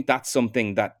I think that's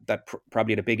something that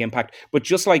probably had a big impact. But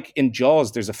just like in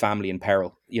Jaws, there's A Family in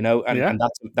Peril, and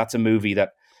that's a movie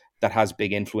that has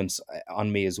big influence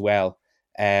on me as well.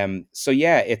 So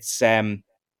yeah, it's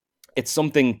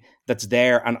something that's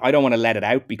there, and I don't want to let it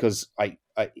out because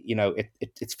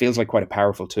it feels like quite a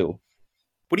powerful tool.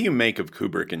 What do you make of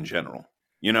Kubrick in general?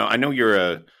 I know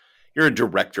you're a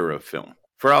director of film.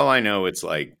 For all I know, it's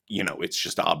like, it's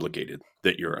just obligated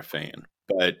that you're a fan.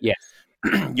 But yeah,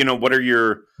 what are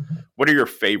your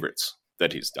favorites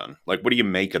that he's done? Like, what do you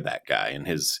make of that guy and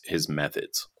his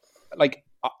methods? Like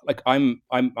I'm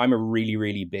a really,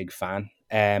 really big fan.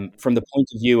 From the point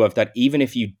of view of that, even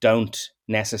if you don't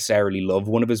necessarily love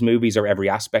one of his movies or every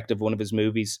aspect of one of his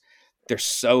movies, they're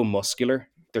so muscular,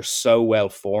 they're so well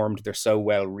formed, they're so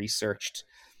well researched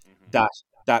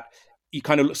that you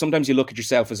kind of sometimes you look at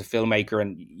yourself as a filmmaker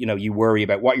and you worry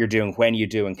about what you're doing, when you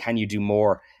do, and can you do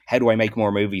more? How do I make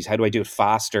more movies? How do I do it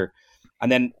faster? And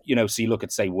then so you look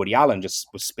at, say, Woody Allen just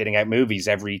was spitting out movies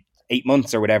every 8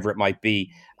 months or whatever it might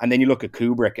be, and then you look at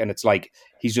Kubrick and it's like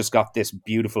he's just got this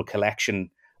beautiful collection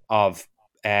of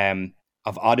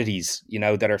oddities,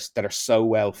 that are so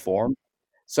well formed.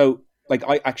 So like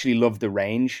I actually love the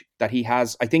range that he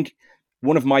has. I think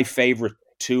one of my favorite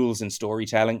tools in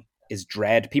storytelling is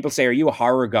dread. People say, are you a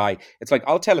horror guy? It's like,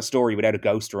 I'll tell a story without a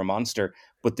ghost or a monster,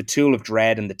 but the tool of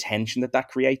dread and the tension that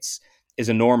creates is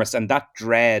enormous. And that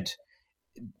dread,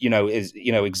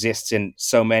 exists in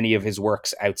so many of his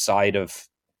works outside of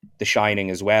The Shining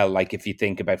as well. Like if you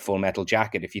think about Full Metal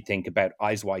Jacket, if you think about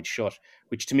Eyes Wide Shut,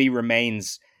 which to me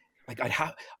remains like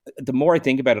the more I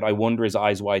think about it, I wonder, is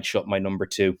Eyes Wide Shut my number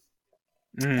 2?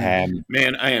 Man,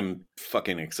 I am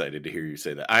fucking excited to hear you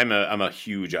say that. I'm a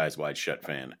huge Eyes Wide Shut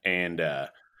fan, and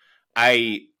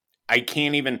I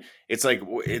can't even. It's like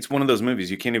it's one of those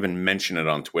movies you can't even mention it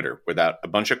on Twitter without a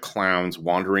bunch of clowns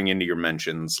wandering into your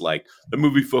mentions. Like, the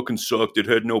movie fucking sucked. It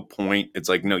had no point. It's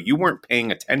like, no, you weren't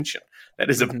paying attention. That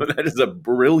is a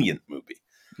brilliant movie.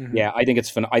 Yeah, I think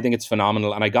it's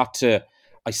phenomenal, and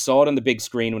I saw it on the big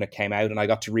screen when it came out, and I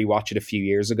got to rewatch it a few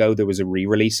years ago. There was a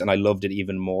re-release, and I loved it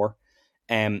even more.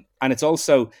 And it's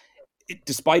also,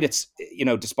 despite its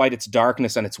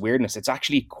darkness and its weirdness, it's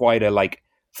actually quite a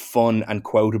fun and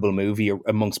quotable movie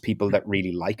amongst people that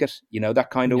really like it. That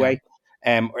kind of way.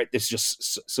 There's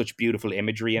just such beautiful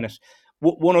imagery in it.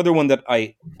 One other one that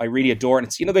I really adore, and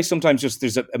it's they sometimes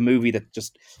there's a movie that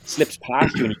just slips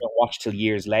past you and you don't watch till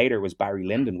years later, was Barry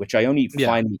Lyndon, which I only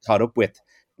finally caught up with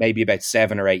maybe about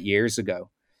 7 or 8 years ago.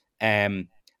 And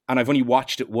I've only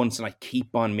watched it once, and I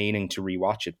keep on meaning to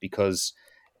rewatch it because,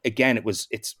 again,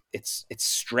 it's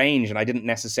strange, and I didn't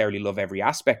necessarily love every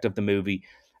aspect of the movie,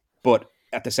 but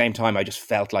at the same time, I just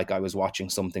felt like I was watching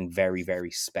something very,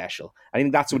 very special. I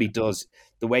think that's what he does.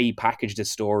 The way he packaged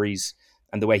his stories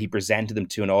and the way he presented them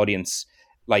to an audience,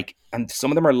 and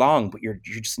some of them are long, but you're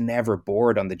just never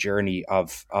bored on the journey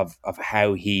of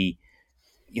how he.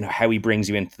 How he brings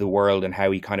you into the world and how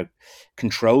he kind of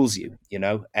controls you,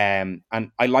 and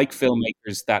I like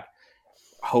filmmakers that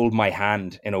hold my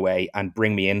hand in a way and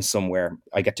bring me in somewhere.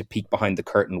 I get to peek behind the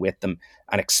curtain with them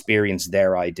and experience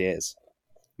their ideas.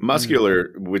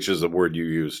 Muscular, which is a word you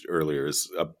used earlier,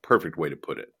 is a perfect way to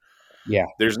put it. Yeah.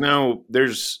 There's no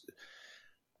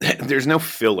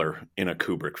filler in a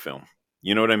Kubrick film.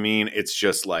 You know what I mean? It's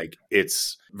just like,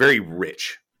 it's very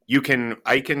rich.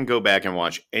 I can go back and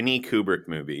watch any Kubrick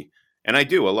movie, and I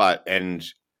do a lot, and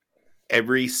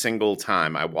every single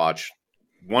time I watch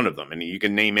one of them, and you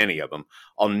can name any of them,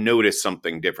 I'll notice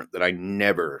something different that I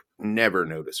never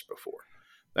noticed before.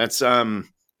 That's a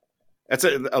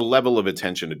level of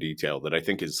attention to detail that I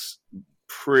think is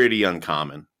pretty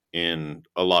uncommon in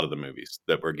a lot of the movies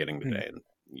that we're getting today.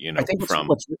 And I think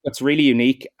what's really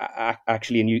unique,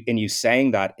 actually, in you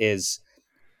saying that is,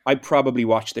 I probably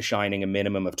watch The Shining a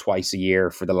minimum of twice a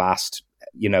year for the last,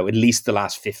 at least the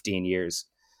last 15 years.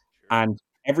 And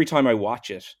every time I watch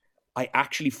it, I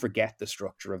actually forget the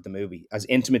structure of the movie as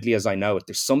intimately as I know it.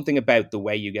 There's something about the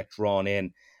way you get drawn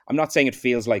in. I'm not saying it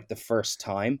feels like the first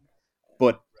time,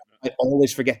 but I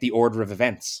always forget the order of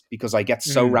events because I get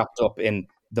so wrapped up in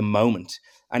the moment.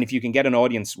 And if you can get an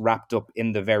audience wrapped up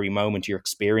in the very moment you're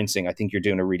experiencing, I think you're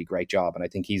doing a really great job. And I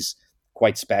think he's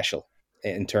quite special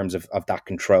in terms of that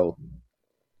control.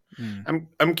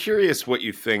 I'm curious what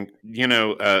you think.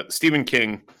 Stephen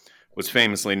King was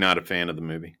famously not a fan of the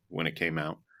movie when it came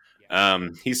out.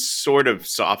 He's sort of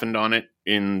softened on it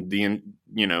in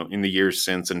the years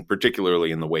since, and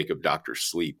particularly in the wake of Doctor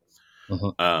Sleep,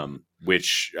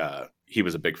 which he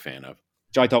was a big fan of.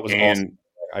 Which I thought was awesome.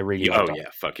 I really liked it. Yeah,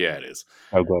 fuck yeah, it is.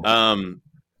 Oh, good.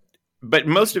 But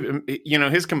most of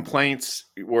his complaints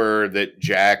were that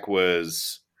Jack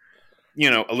was,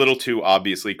 a little too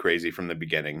obviously crazy from the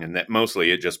beginning, and that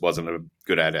mostly it just wasn't a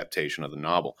good adaptation of the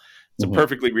novel. It's a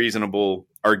perfectly reasonable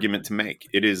argument to make.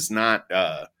 It is not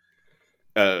a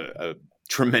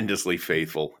tremendously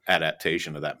faithful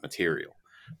adaptation of that material.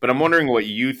 But I'm wondering what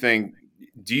you think.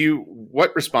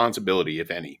 What responsibility,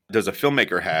 if any, does a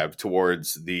filmmaker have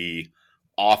towards the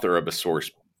author of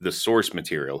the source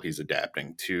material he's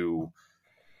adapting to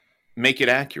make it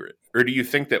accurate? Or do you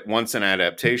think that once an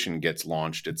adaptation gets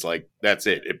launched, it's like, that's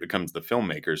it? It becomes the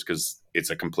filmmakers because it's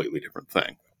a completely different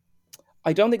thing.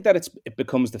 I don't think that it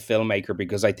becomes the filmmaker,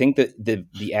 because I think that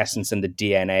the essence and the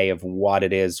DNA of what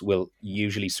it is will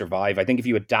usually survive. I think if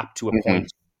you adapt to a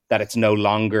point that it's no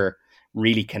longer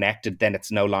really connected, then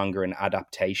it's no longer an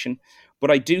adaptation.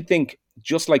 But I do think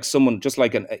just like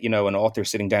an author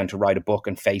sitting down to write a book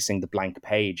and facing the blank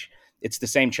page, it's the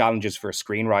same challenges for a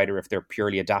screenwriter if they're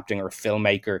purely adapting, or a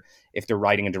filmmaker if they're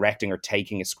writing and directing or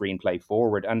taking a screenplay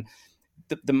forward. And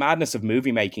the madness of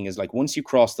movie making is like, once you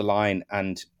cross the line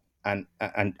and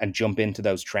jump into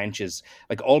those trenches,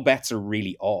 like, all bets are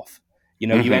really off. You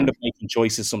end up making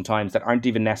choices sometimes that aren't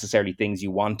even necessarily things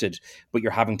you wanted, but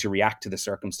you're having to react to the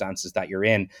circumstances that you're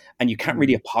in. And you can't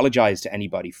really apologize to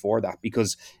anybody for that,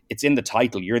 because it's in the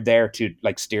title. You're there to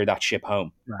like steer that ship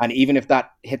home. Right. And even if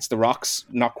that hits the rocks,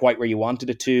 not quite where you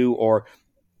wanted it to, or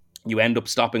you end up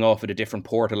stopping off at a different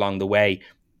port along the way,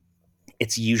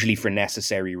 it's usually for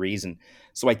necessary reason.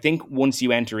 So I think once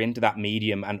you enter into that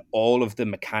medium and all of the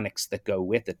mechanics that go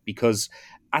with it, because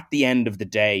at the end of the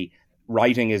day,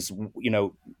 writing is,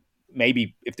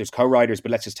 maybe if there's co-writers,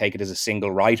 but let's just take it as a single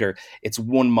writer, it's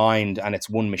one mind and it's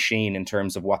one machine in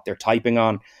terms of what they're typing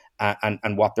on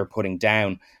and what they're putting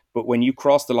down. But when you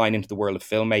cross the line into the world of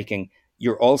filmmaking,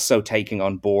 you're also taking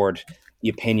on board the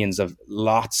opinions of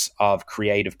lots of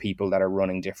creative people that are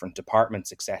running different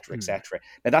departments, et cetera, et cetera.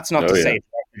 Now, that's not to say it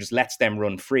just lets them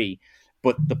run free.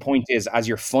 But the point is, as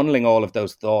you're funneling all of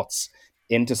those thoughts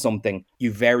into something,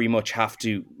 you very much have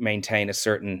to maintain a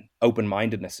certain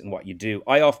open-mindedness in what you do.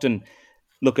 I often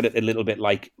look at it a little bit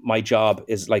like my job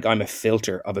is like, I'm a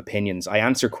filter of opinions. I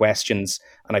answer questions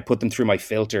and I put them through my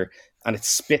filter, and it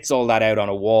spits all that out on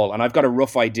a wall. And I've got a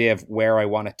rough idea of where I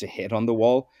want it to hit on the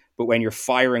wall. But when you're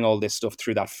firing all this stuff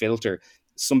through that filter,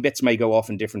 some bits may go off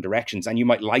in different directions, and you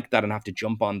might like that and have to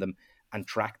jump on them and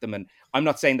track them. And I'm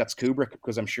not saying that's Kubrick,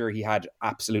 because I'm sure he had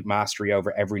absolute mastery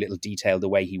over every little detail the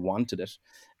way he wanted it.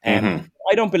 I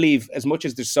don't believe, as much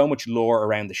as there's so much lore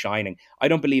around The Shining, I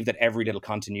don't believe that every little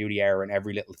continuity error and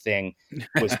every little thing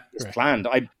was planned.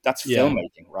 That's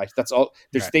filmmaking, right? That's all.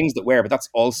 There's things that were, but that's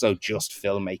also just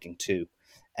filmmaking too.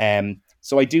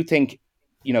 So I do think,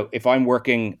 if I'm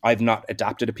working, I've not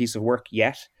adapted a piece of work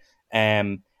yet.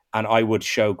 And I would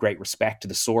show great respect to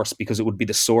the source, because it would be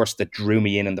the source that drew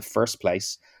me in the first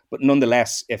place. But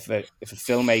nonetheless, if a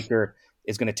filmmaker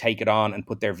is going to take it on and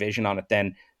put their vision on it,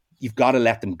 then you've got to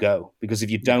let them go, because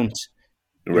if you don't,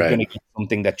 you're going to get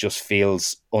something that just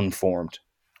feels unformed.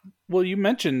 Well, you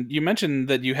mentioned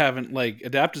that you haven't like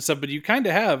adapted stuff, but you kind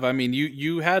of have. I mean,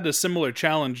 you had a similar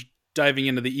challenge diving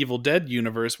into the Evil Dead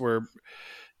universe, where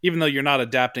even though you're not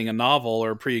adapting a novel or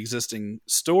a pre-existing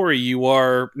story, you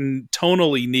are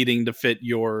tonally needing to fit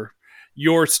your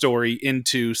story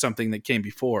into something that came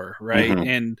before, right?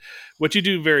 And what you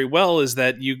do very well is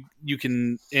that you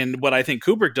can, and what I think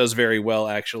Kubrick does very well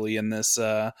actually in this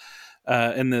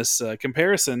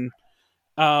comparison,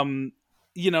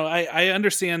 I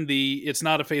understand it's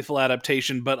not a faithful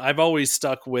adaptation, but I've always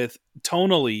stuck with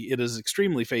tonally, it is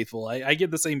extremely faithful. I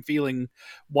get the same feeling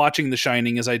watching The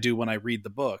Shining as I do when I read the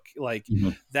book. Like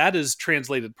that is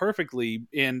translated perfectly.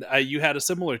 And you had a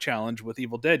similar challenge with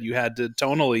Evil Dead. You had to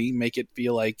tonally make it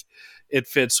feel like it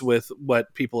fits with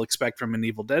what people expect from an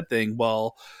Evil Dead thing,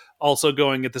 while also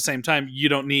going at the same time. You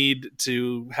don't need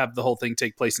to have the whole thing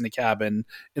take place in a cabin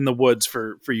in the woods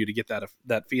for you to get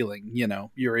that feeling.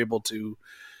 You're able to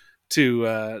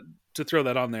throw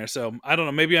that on there. So I don't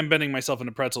know, maybe I'm bending myself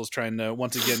into pretzels trying to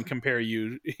once again compare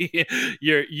you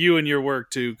and your work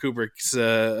to Kubrick's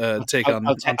take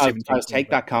on Stephen King's. I'll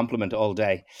take that compliment all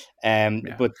day.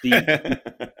 But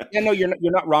no, you're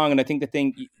not wrong. And I think the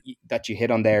thing that you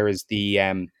hit on there is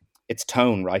the it's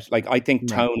tone, right? Like I think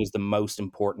tone is the most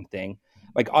important thing.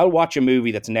 Like I'll watch a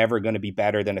movie that's never going to be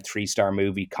better than a 3-star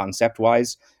movie concept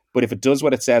wise, but if it does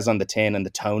what it says on the tin and the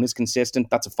tone is consistent,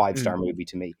 that's a 5-star movie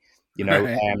to me.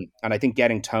 Right. And I think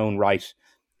getting tone right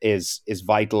is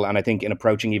vital. And I think in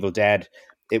approaching Evil Dead,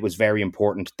 it was very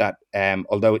important that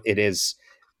although it is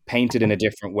painted in a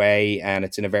different way and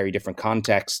it's in a very different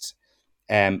context,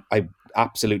 I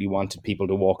absolutely wanted people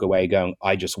to walk away going,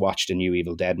 I just watched a new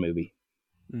Evil Dead movie.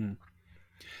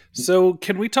 So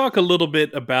can we talk a little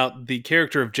bit about the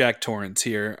character of Jack Torrance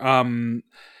here?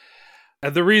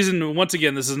 The reason, once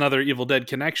again, this is another Evil Dead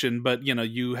connection, but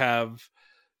you have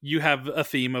a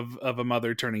theme of a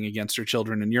mother turning against her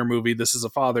children in your movie. This is a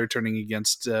father turning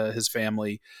against his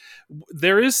family.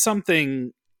 There is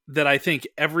something that I think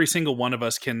every single one of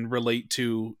us can relate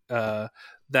to,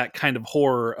 that kind of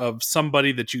horror of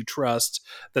somebody that you trust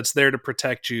that's there to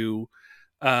protect you,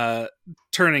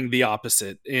 turning the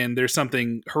opposite. And there's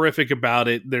something horrific about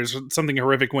it. There's something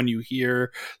horrific when you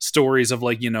hear stories of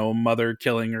a mother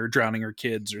killing or drowning her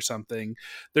kids or something.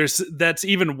 That's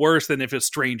even worse than if a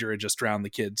stranger had just drowned the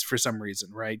kids for some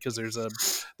reason, right? Because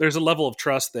there's a level of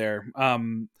trust there.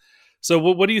 So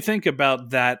what do you think about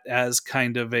that as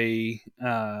kind of a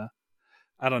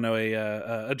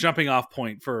jumping off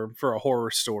point for a horror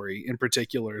story in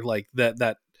particular, like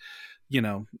that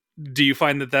do you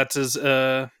find that that's as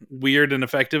weird and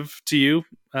effective to you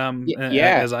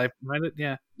as I find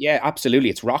it? Yeah, absolutely.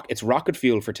 It's rocket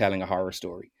fuel for telling a horror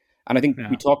story. And I think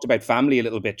we talked about family a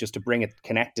little bit just to bring it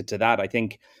connected to that. I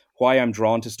think why I'm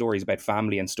drawn to stories about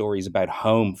family and stories about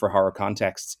home for horror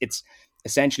contexts, it's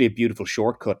essentially a beautiful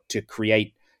shortcut to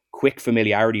create quick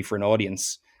familiarity for an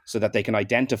audience so that they can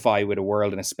identify with a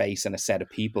world and a space and a set of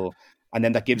people. And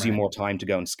then that gives you more time to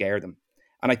go and scare them.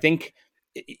 And I think,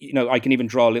 I can even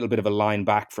draw a little bit of a line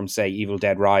back from, say, Evil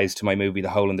Dead Rise to my movie, The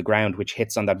Hole in the Ground, which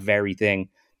hits on that very thing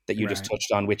that you just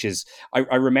touched on, which is,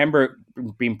 I remember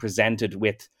being presented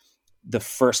with the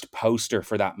first poster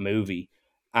for that movie.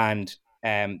 And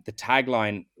the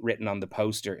tagline written on the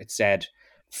poster, it said,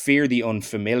 "Fear the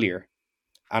unfamiliar."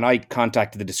 And I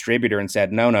contacted the distributor and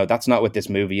said, no, that's not what this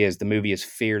movie is. The movie is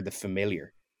Fear the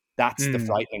Familiar. That's the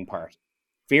frightening part.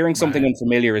 Fearing something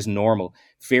unfamiliar is normal.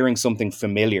 Fearing something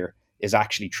familiar is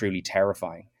actually truly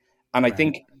terrifying. And I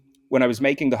think when I was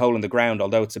making The Hole in the Ground,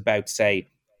 although it's about, say,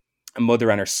 a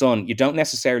mother and her son, you don't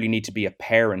necessarily need to be a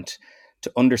parent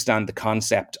to understand the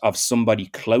concept of somebody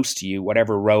close to you,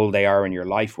 whatever role they are in your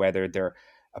life, whether they're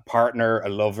a partner, a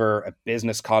lover, a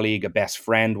business colleague, a best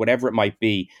friend, whatever it might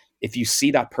be. If you see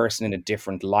that person in a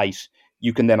different light,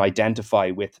 you can then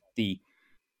identify with the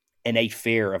innate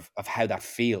fear of how that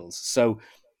feels. So,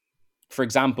 for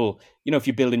example, if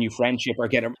you build a new friendship or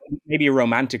get maybe a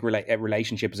romantic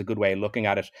relationship is a good way of looking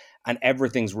at it, and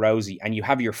everything's rosy, and you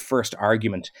have your first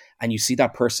argument and you see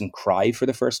that person cry for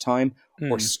the first time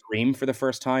or scream for the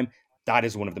first time, that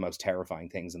is one of the most terrifying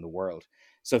things in the world.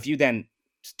 So if you then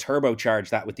turbocharge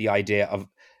that with the idea of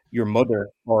your mother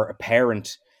or a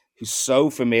parent who's so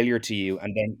familiar to you,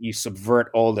 and then you subvert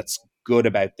all that's good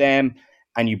about them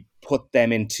and you put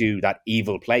them into that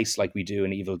evil place like we do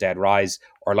in Evil Dead Rise,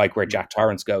 or like where Jack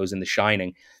Torrance goes in The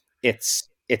Shining, it's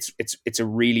a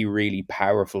really, really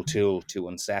powerful tool to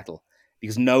unsettle,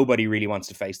 because nobody really wants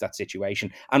to face that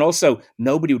situation. And also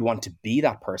nobody would want to be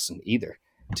that person either,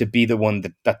 to be the one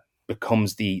that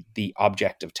becomes the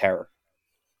object of terror.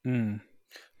 Do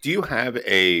you have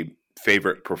a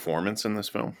favorite performance in this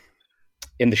film?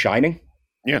 In The Shining?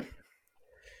 Yeah.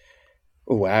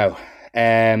 Oh, wow.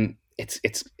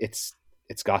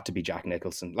 It's got to be Jack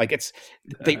Nicholson. Like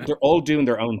they're all doing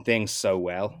their own thing so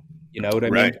well. You know what I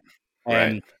mean?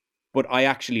 Right. But I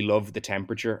actually love the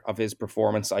temperature of his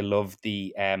performance. I love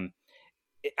the and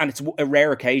it's a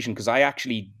rare occasion, because I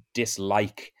actually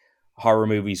dislike horror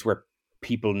movies where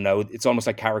people know, it's almost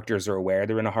like characters are aware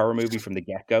they're in a horror movie from the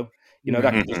get-go. That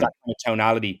kind of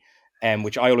tonality.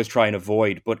 which I always try and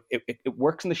avoid. But it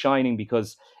works in The Shining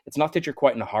because it's not that you're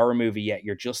quite in a horror movie yet.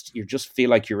 You just feel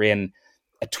like you're in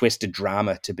a twisted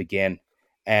drama to begin.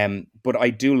 But I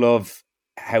do love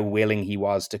how willing he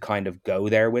was to kind of go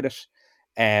there with it.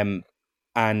 And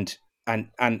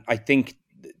I think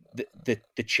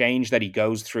the change that he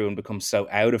goes through and becomes so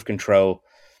out of control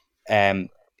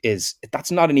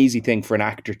that's not an easy thing for an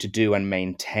actor to do and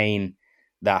maintain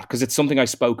that, because it's something I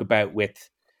spoke about with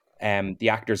the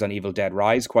actors on Evil Dead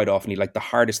Rise quite often. Like, the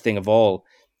hardest thing of all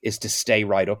is to stay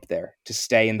right up there, to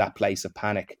stay in that place of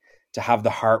panic, to have the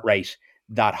heart rate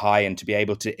that high, and to be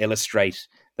able to illustrate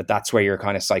that that's where your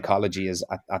kind of psychology is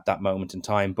at that moment in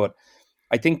time. But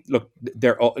I think, look,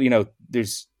 they're all,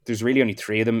 there's really only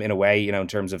three of them in a way, in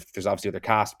terms of, there's obviously other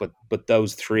cast, but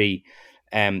those three,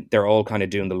 they're all kind of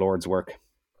doing the Lord's work.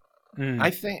 I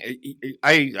think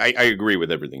I agree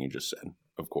with everything you just said,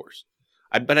 of course.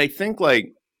 But I think,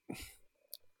 like,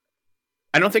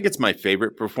 I don't think it's my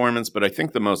favorite performance, but I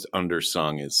think the most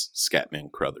undersung is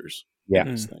Scatman Crothers. Yeah.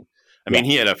 Thing. I mean,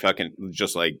 he had a fucking,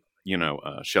 just like,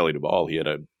 Shelley Duvall, he had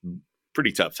a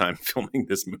pretty tough time filming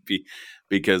this movie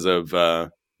because of,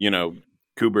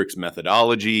 Kubrick's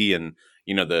methodology and,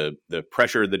 the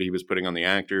pressure that he was putting on the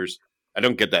actors. I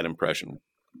don't get that impression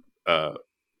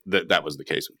that was the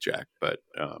case with Jack, but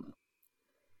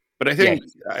I think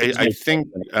I think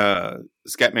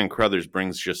Scatman Crothers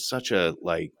brings just such a,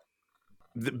 like,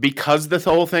 because the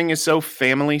whole thing is so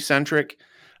family centric.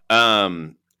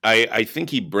 I think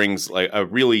he brings, like, a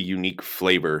really unique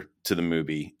flavor to the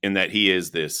movie in that he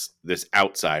is this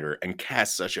outsider and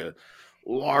casts such a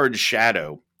large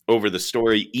shadow over the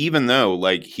story, even though,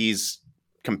 like, he's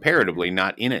comparatively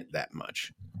not in it that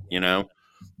much.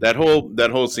 That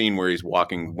whole scene where he's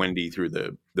walking Wendy through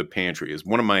the pantry is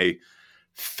one of my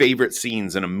favorite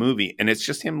scenes in a movie, and it's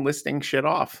just him listing shit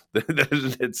off.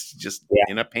 It's just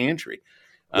in a pantry.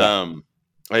 Yeah.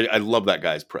 I love that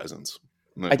guy's presence.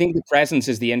 I think the presence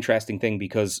is the interesting thing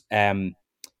because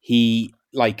he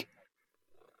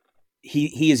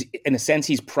is, in a sense,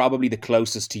 he's probably the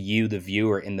closest to you, the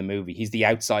viewer, in the movie. He's the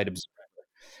outside observer,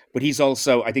 but he's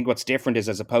also, I think what's different is,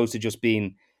 as opposed to just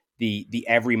being the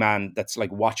everyman that's,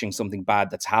 like, watching something bad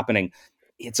that's happening,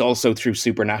 it's also through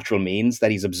supernatural means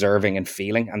that he's observing and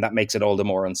feeling, and that makes it all the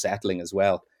more unsettling as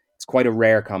well. It's quite a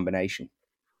rare combination.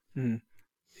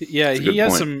 Yeah, he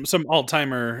has some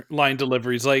all-timer line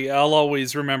deliveries. Like, I'll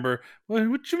always remember,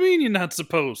 what you mean you're not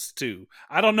supposed to?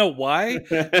 I don't know why,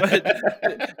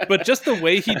 but just the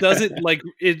way he does it, like,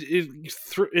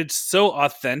 it's so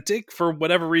authentic. For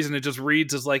whatever reason, it just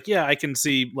reads as, like, yeah, I can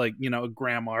see, like, a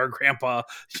grandma or grandpa,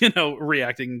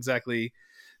 reacting exactly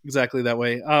that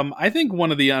way. I think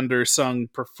one of the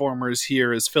undersung performers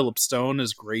here is Philip Stone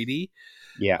as Grady.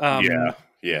 Yeah.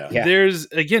 Yeah. There's,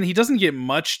 again, he doesn't get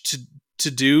much to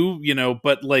do,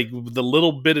 but, like, the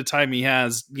little bit of time he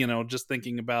has, just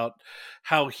thinking about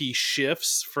how he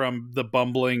shifts from the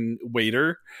bumbling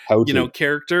waiter,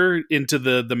 character into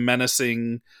the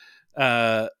menacing,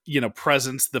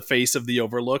 presence, the face of the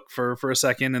Overlook for a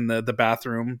second in the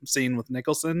bathroom scene with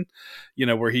Nicholson,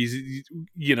 where he's,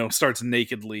 starts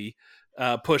nakedly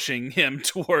pushing him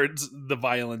towards the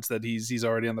violence that he's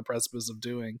already on the precipice of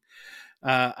doing.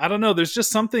 I don't know. There's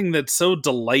just something that's so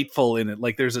delightful in it.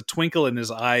 Like, there's a twinkle in his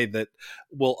eye that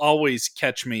will always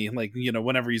catch me. Like,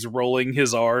 whenever he's rolling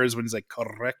his R's, when he's like,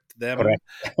 correct them. Correct.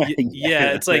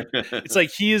 Yeah. It's like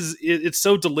it's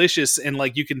so delicious. And,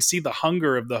 like, you can see the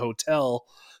hunger of the hotel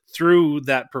through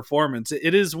that performance.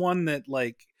 It is one that,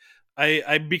 like,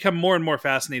 I become more and more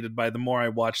fascinated by the more I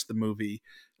watch the movie.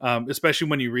 Especially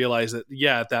when you realize that,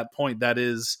 at that point, that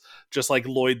is just like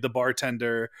Lloyd, the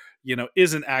bartender,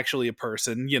 isn't actually a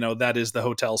person, that is the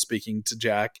hotel speaking to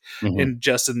Jack. Mm-hmm. And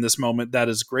just in this moment, that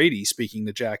is Grady speaking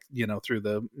to Jack, through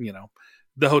the,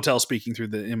 the hotel speaking through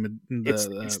the image. It's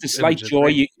the slight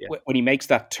joy when he makes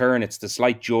that turn. It's the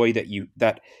slight joy that you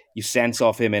sense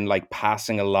off him in, like,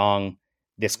 passing along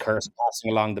this curse, passing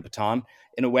along the baton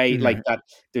in a way. Mm-hmm. Like that.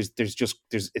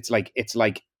 It's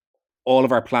like all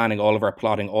of our planning, all of our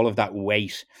plotting, all of that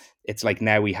weight. It's like,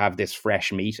 now we have this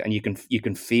fresh meat, and you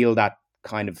can feel that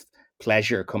kind of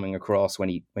pleasure coming across when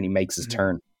he makes his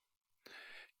turn.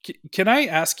 Can I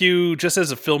ask you, just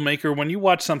as a filmmaker, when you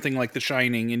watch something like The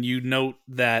Shining and you note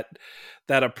that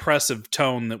oppressive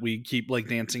tone that we keep, like,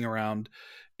 dancing around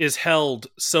is held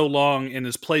so long and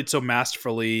is played so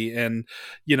masterfully, and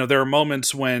there are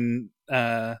moments when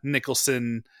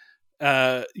Nicholson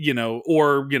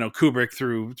or Kubrick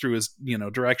through his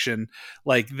direction,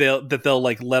 like they'll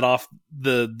like let off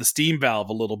the steam valve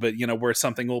a little bit, where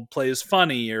something will play as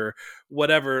funny or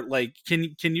whatever. Like,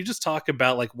 can you just talk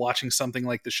about, like, watching something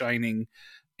like The Shining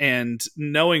and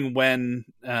knowing when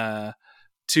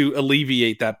to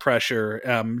alleviate that pressure.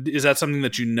 Is that something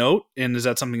that you note, and is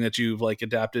that something that you've like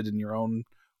adapted in your own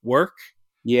work?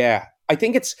 Yeah, I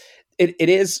think it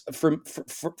is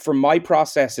for my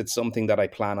process. It's something that I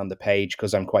plan on the page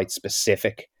because I'm quite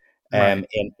specific Right.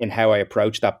 in how I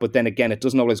approach that. But then again, it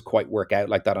doesn't always quite work out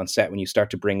like that on set when you start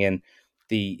to bring in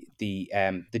the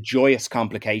joyous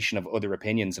complication of other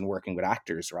opinions and working with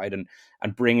actors, right? And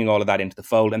bringing all of that into the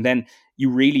fold. And then you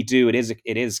really do, it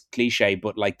is cliche,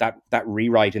 but like that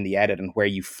rewrite in the edit and where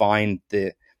you find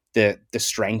the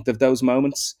strength of those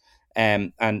moments.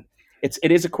 And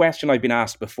it is a question I've been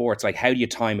asked before. It's like, how do you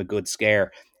time a good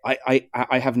scare? I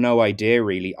have no idea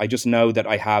really. I just know that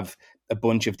I have a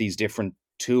bunch of these different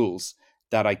tools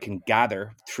that I can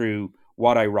gather through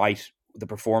what I write, the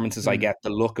performances I get, the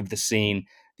look of the scene,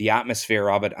 the atmosphere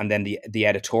of it, and then the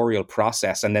editorial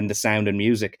process, and then the sound and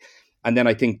music. And then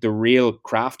I think the real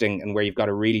crafting and where you've got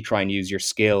to really try and use your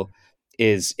skill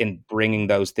is in bringing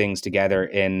those things together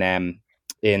in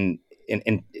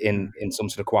some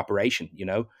sort of cooperation, you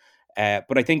know.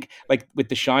 But I think like with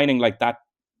The Shining, like that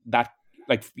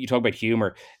like you talk about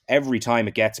humor, every time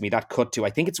it gets me, that cut to,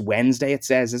 I think it's Wednesday, it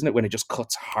says, isn't it, when it just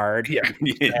cuts hard? Yeah.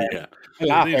 I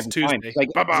laugh It's every time. Tuesday. Like,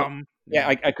 Ba-bam.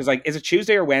 yeah, because like, is it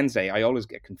Tuesday or Wednesday? I always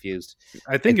get confused.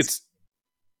 I think it's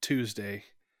Tuesday.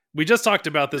 We just talked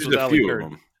about this There's with a Ali few Kurd. of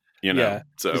them, you know. Yeah.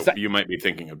 So That, you might be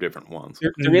thinking of different ones.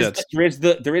 there is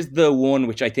the one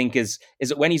which I think is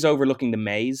it when he's overlooking the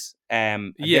maze? They're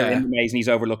in the maze and he's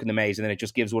overlooking the maze, and then it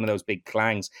just gives one of those big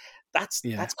clangs. That's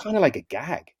kind of like a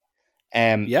gag.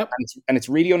 Yep. And it's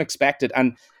really unexpected,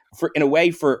 and in a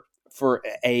way for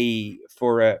a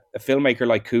filmmaker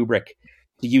like Kubrick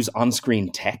to use on-screen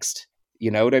text,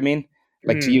 you know what I mean?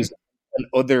 Like to use an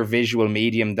other visual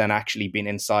medium than actually being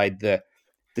inside the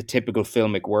typical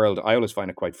filmic world. I always find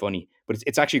it quite funny, but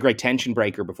it's actually a great tension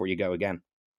breaker before you go again.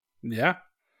 Yeah.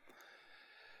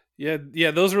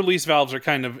 Those release valves are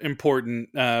kind of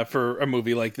important for a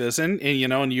movie like this, and you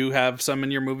know, and you have some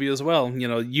in your movie as well. You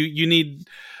know, you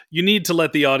need to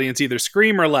let the audience either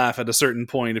scream or laugh at a certain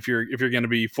point if you're going to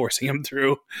be forcing them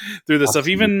through this stuff.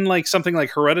 Even like something like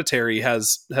Hereditary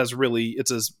has really,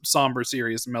 it's a somber,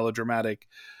 serious, melodramatic,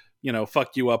 you know,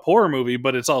 fuck you up horror movie,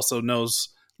 but it's also knows,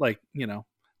 like, you know,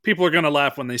 people are going to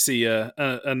laugh when they see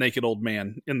a naked old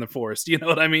man in the forest. You know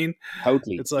what I mean?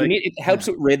 Totally. It's like, it helps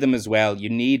with rhythm as well. You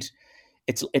need,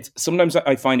 it's sometimes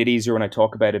I find it easier when I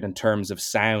talk about it in terms of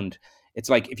sound. It's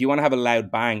like, if you want to have a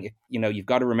loud bang, you know, you've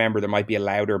got to remember there might be a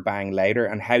louder bang later,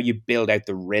 and how you build out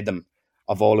the rhythm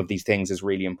of all of these things is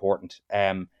really important.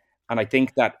 And I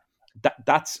think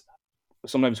that's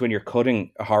sometimes when you're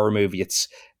cutting a horror movie, it's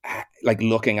like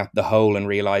looking at the whole and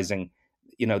realizing,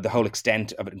 you know, the whole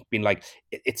extent of it being like,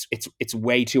 it's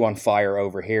way too on fire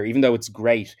over here, even though it's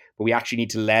great, but we actually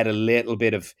need to let a little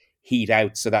bit of heat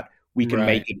out so that we can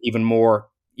make it even more,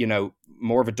 you know,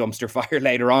 more of a dumpster fire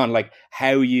later on. Like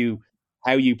how you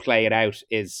play it out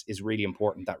is really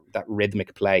important, that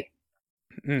rhythmic play.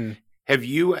 Have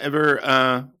you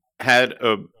ever had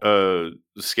a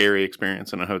scary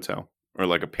experience in a hotel, or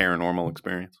like a paranormal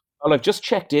experience? Well, I've just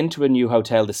checked into a new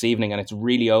hotel this evening, and it's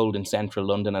really old in central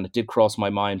London, and it did cross my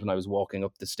mind when I was walking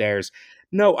up the stairs.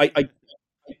 No, I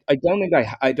don't think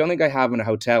I have in a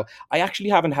hotel. I actually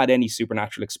haven't had any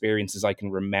supernatural experiences I can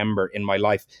remember in my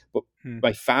life, but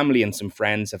my family and some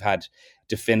friends have had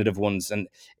definitive ones, and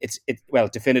it's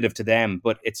definitive to them.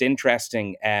 But it's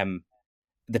interesting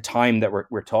the time that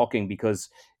we're talking, because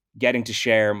getting to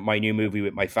share my new movie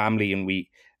with my family, and we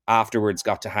afterwards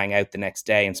got to hang out the next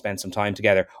day and spend some time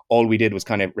together. All we did was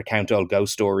kind of recount old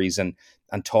ghost stories and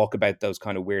talk about those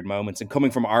kind of weird moments. And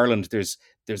coming from Ireland, there's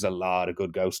a lot of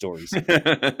good ghost stories.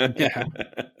 Yeah.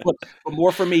 But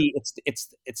more for me,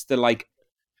 it's the, like,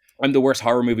 I'm the worst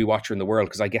horror movie watcher in the world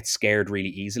because I get scared really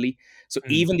easily. So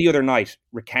even the other night,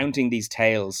 recounting these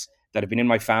tales that have been in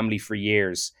my family for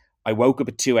years, I woke up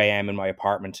at 2 a.m. in my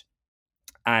apartment,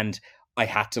 and I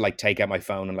had to like take out my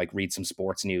phone and like read some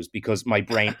sports news, because my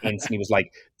brain instantly was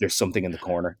like, there's something in the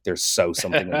corner. There's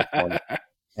something in the corner.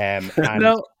 And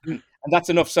that's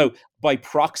enough. So by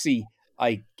proxy,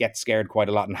 I get scared quite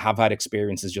a lot and have had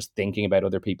experiences just thinking about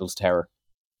other people's terror.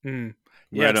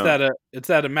 Yeah, it's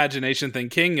that imagination thing.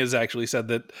 King has actually said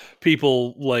that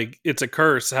people, like, it's a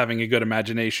curse having a good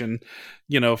imagination,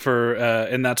 you know, for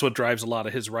and that's what drives a lot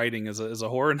of his writing as a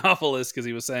horror novelist, because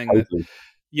he was saying that,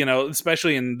 you know,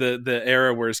 especially in the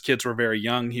era where his kids were very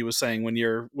young, he was saying when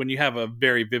you have a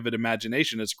very vivid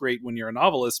imagination, it's great when you're a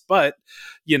novelist, but,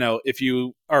 you know, if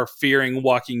you are fearing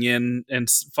walking in and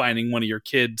finding one of your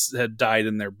kids had died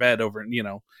in their bed over, you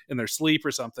know, in their sleep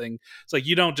or something, it's like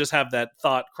you don't just have that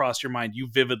thought cross your mind, you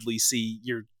vividly see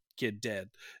your kid dead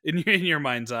in your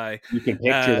mind's eye. You can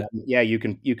picture that. Yeah, you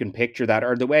can picture that.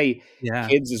 Or the way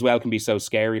kids as well can be so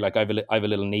scary. Like I have a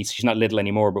little niece. She's not little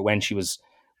anymore, but when she was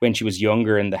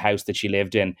younger in the house that she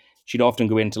lived in, she'd often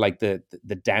go into like the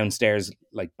downstairs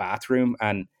like bathroom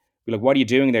and be like, "What are you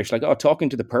doing there?" She's like, "Oh, talking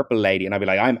to the purple lady." And I'd be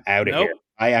like, "I'm out of here.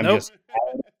 I am just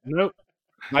nope.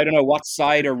 I don't know what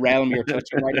side or realm you're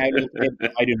touching right now, little kid,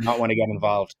 but I do not want to get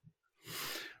involved."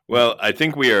 Well, I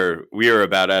think we are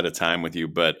about out of time with you,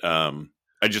 but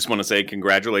I just want to say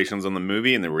congratulations on the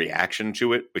movie and the reaction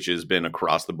to it, which has been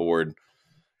across the board,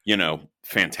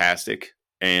 fantastic.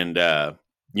 And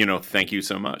thank you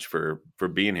so much for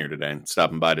being here today and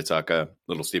stopping by to talk a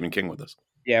little Stephen King with us.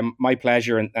 Yeah, my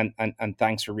pleasure, and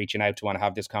thanks for reaching out to want to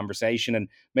have this conversation. And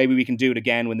maybe we can do it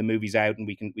again when the movie's out, and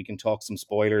we can talk some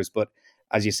spoilers. But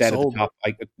as you said at the top,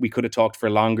 we could have talked for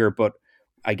longer, but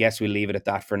I guess we'll leave it at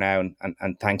that for now.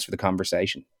 And thanks for the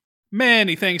conversation.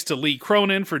 Many thanks to Lee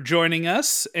Cronin for joining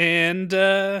us. And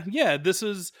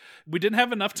we didn't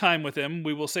have enough time with him.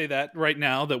 We will say that right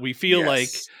now, that we feel like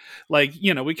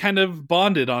we kind of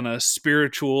bonded on a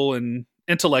spiritual and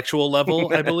intellectual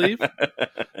level, I believe.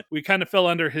 We kind of fell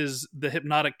under the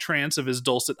hypnotic trance of his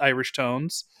dulcet Irish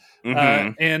tones.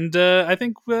 And I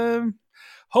think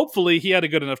hopefully he had a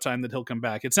good enough time that he'll come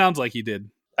back. It sounds like he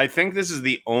did. I think this is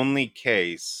the only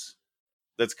case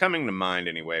that's coming to mind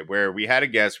anyway, where we had a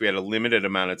guest, we had a limited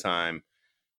amount of time,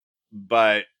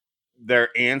 but their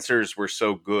answers were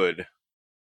so good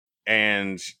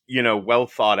and, well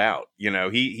thought out.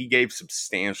 He gave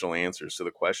substantial answers to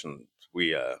the questions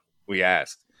we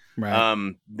asked.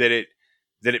 Right. That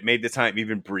it made the time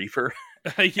even briefer.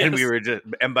 Yes.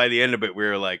 And by the end of it, we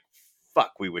were like,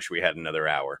 fuck, we wish we had another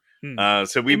hour.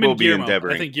 So we will be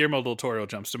endeavoring. I think Guillermo del Toro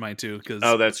jumps to mind too. Because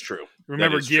that's true.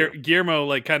 Remember, Guillermo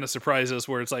like kind of surprised us,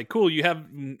 where it's like, cool, you have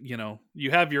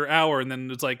your hour, and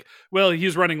then it's like, well,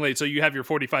 he's running late, so you have your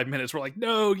 45 minutes. We're like,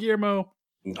 no, Guillermo.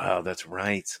 Oh, that's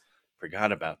right.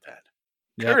 Forgot about that.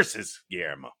 Yep. Curses,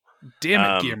 Guillermo.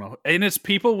 Damn it, Guillermo. And it's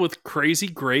people with crazy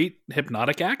great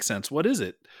hypnotic accents. What is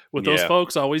it with those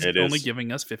folks always only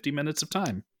giving us 50 minutes of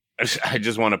time? I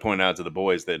just want to point out to the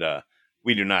boys that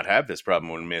we do not have this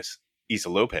problem when Miss Issa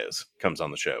Lopez comes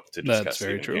on the show to discuss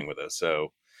Stephen King with us.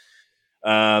 So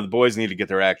the boys need to get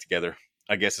their act together,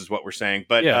 I guess is what we're saying.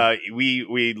 But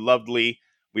we loved Lee.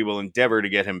 We will endeavor to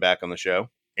get him back on the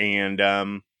show. And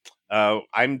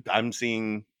I'm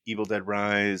seeing Evil Dead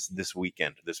Rise this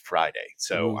weekend, this Friday.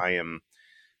 So I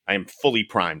am fully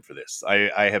primed for this.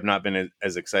 I have not been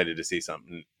as excited to see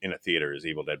something in a theater as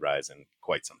Evil Dead Rise in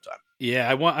quite some time. Yeah,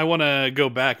 I want to go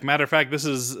back. Matter of fact, this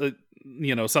is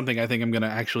something I think I'm going to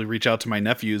actually reach out to my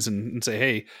nephews and say,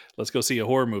 hey, let's go see a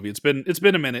horror movie. It's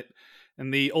been a minute,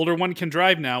 and the older one can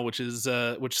drive now, which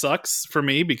sucks for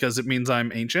me because it means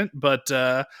I'm ancient. But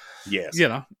yes,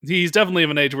 he's definitely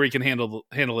of an age where he can handle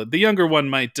it. The younger one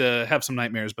might have some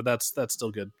nightmares, but that's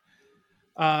still good.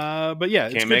 But yeah,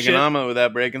 can't make an omelet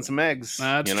without breaking some eggs.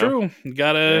 That's true.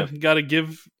 Gotta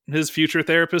give his future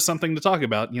therapist something to talk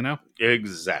about.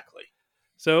 Exactly.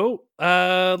 So,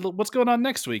 what's going on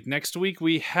next week? Next week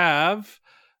we have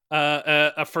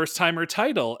a first timer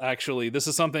title. Actually, this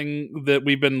is something that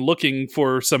we've been looking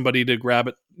for somebody to grab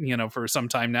it, for some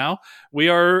time now. We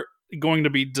are going to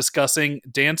be discussing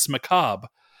Dance Macabre.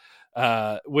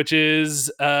 Which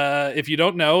is, if you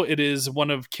don't know, it is one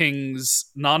of King's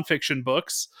nonfiction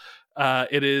books.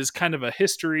 It is kind of a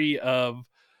history of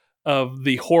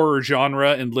the horror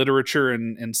genre in literature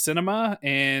and cinema.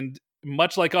 And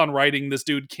much like on writing, this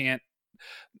dude can't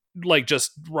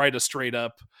just write a straight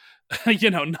up,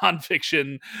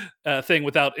 nonfiction thing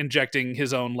without injecting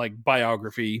his own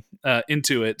biography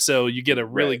into it. So you get a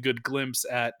really good glimpse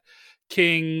at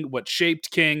King, what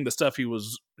shaped King, the stuff he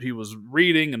was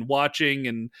reading and watching,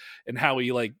 and how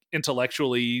he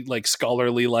intellectually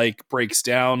scholarly breaks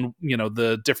down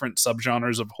the different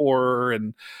subgenres of horror,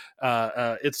 and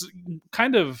it's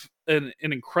kind of an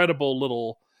incredible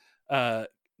little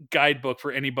guidebook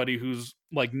for anybody who's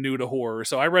new to horror.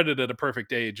 So I read it at a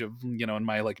perfect age of in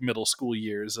my middle school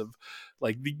years of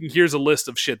here's a list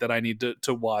of shit that I need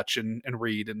to watch and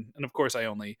read, and of course I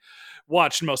only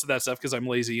watched most of that stuff because I'm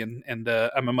lazy and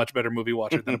I'm a much better movie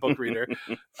watcher than a book reader.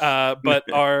 But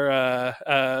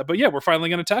we're finally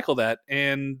going to tackle that,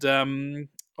 and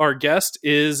our guest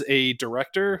is a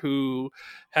director who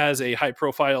has a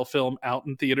high-profile film out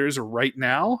in theaters right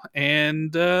now,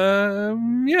 and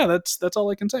that's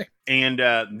all I can say. And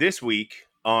this week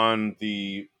on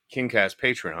the KingCast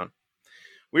Patreon,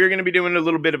 we are going to be doing a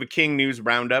little bit of a King news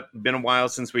roundup. Been a while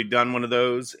since we've done one of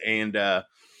those, and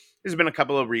there's been a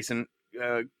couple of recent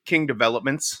King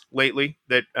developments lately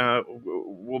that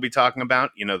we'll be talking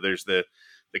about. There's the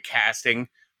the casting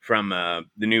from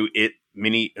the new It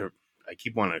mini. Or I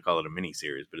keep wanting to call it a mini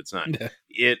series, but it's not.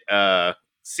 It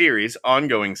series,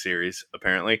 ongoing series,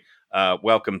 apparently.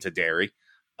 Welcome to Derry.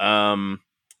 And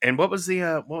what was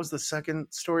the second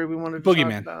story we wanted to talk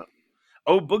about?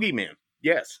 Oh, Boogeyman.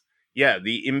 Yes. Yeah,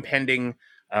 the impending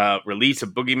release of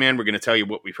Boogeyman. We're going to tell you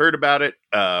what we've heard about it.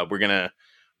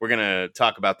 We're gonna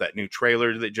talk about that new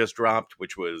trailer that just dropped,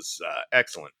 which was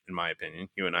excellent in my opinion.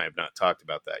 You and I have not talked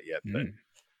about that yet, but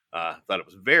thought it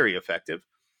was very effective.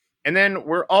 And then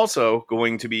we're also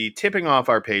going to be tipping off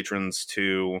our patrons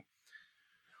to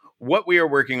what we are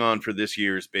working on for this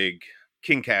year's big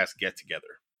KingCast get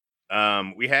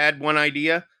together. We had one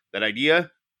idea. That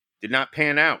idea did not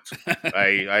pan out.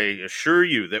 I assure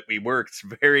you that we worked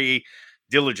very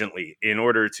diligently in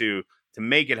order to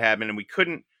make it happen, and we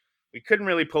couldn't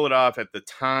really pull it off at the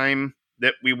time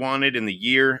that we wanted in the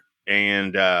year.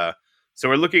 And so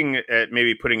we're looking at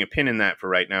maybe putting a pin in that for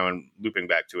right now and looping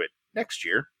back to it next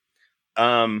year.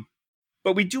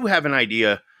 But we do have an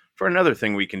idea for another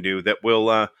thing we can do that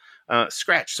will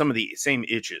scratch some of the same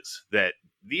itches that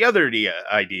the other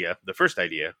idea, the first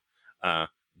idea,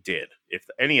 did, if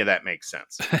any of that makes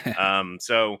sense.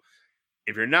 So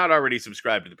if you're not already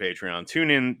subscribed to the Patreon, tune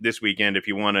in this weekend if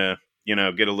you want to,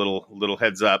 get a little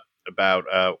heads up about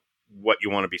what you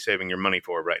want to be saving your money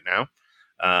for right now.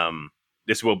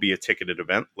 This will be a ticketed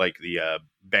event like the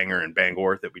Banger and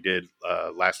Bangor that we did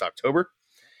last October.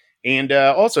 And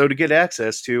also to get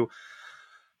access to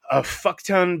a fuck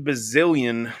ton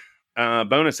bazillion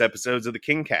bonus episodes of the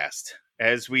KingCast.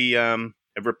 As we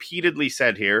have repeatedly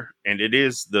said here, and it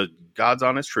is the God's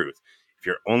honest truth, if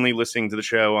you're only listening to the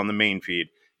show on the main feed,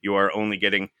 you are only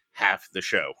getting half the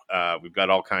show. We've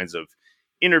got all kinds of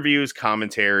interviews,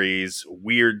 commentaries,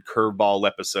 weird curveball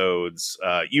episodes,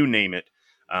 you name it.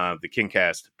 The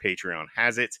KingCast Patreon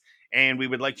has it. And we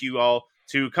would like you all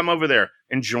to come over there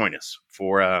and join us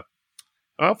for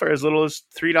as little as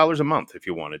 $3 a month if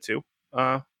you wanted to.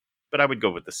 But I would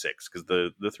go with the $6 because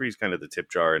the $3 is kind of the tip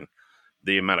jar, and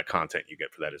the amount of content you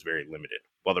get for that is very limited.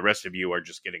 While the rest of you are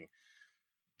just getting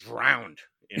drowned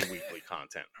in weekly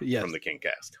content from the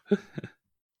KingCast.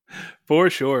 For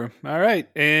sure. All right.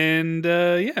 And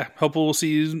hope we'll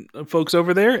see you folks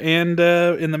over there. And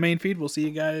in the main feed, we'll see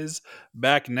you guys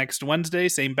back next Wednesday.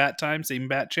 Same bat time, same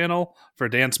bat channel for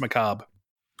Dance Macabre.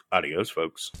 Adios,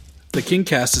 folks. The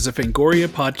KingCast is a Fangoria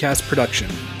podcast production.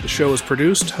 The show is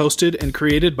produced, hosted, and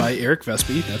created by Eric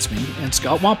Vespi, that's me, and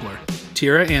Scott Wampler.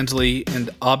 Tira Ansley and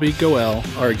Abhi Goel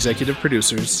are executive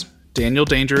producers. Daniel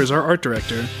Danger is our art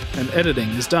director, and editing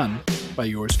is done by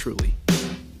yours truly.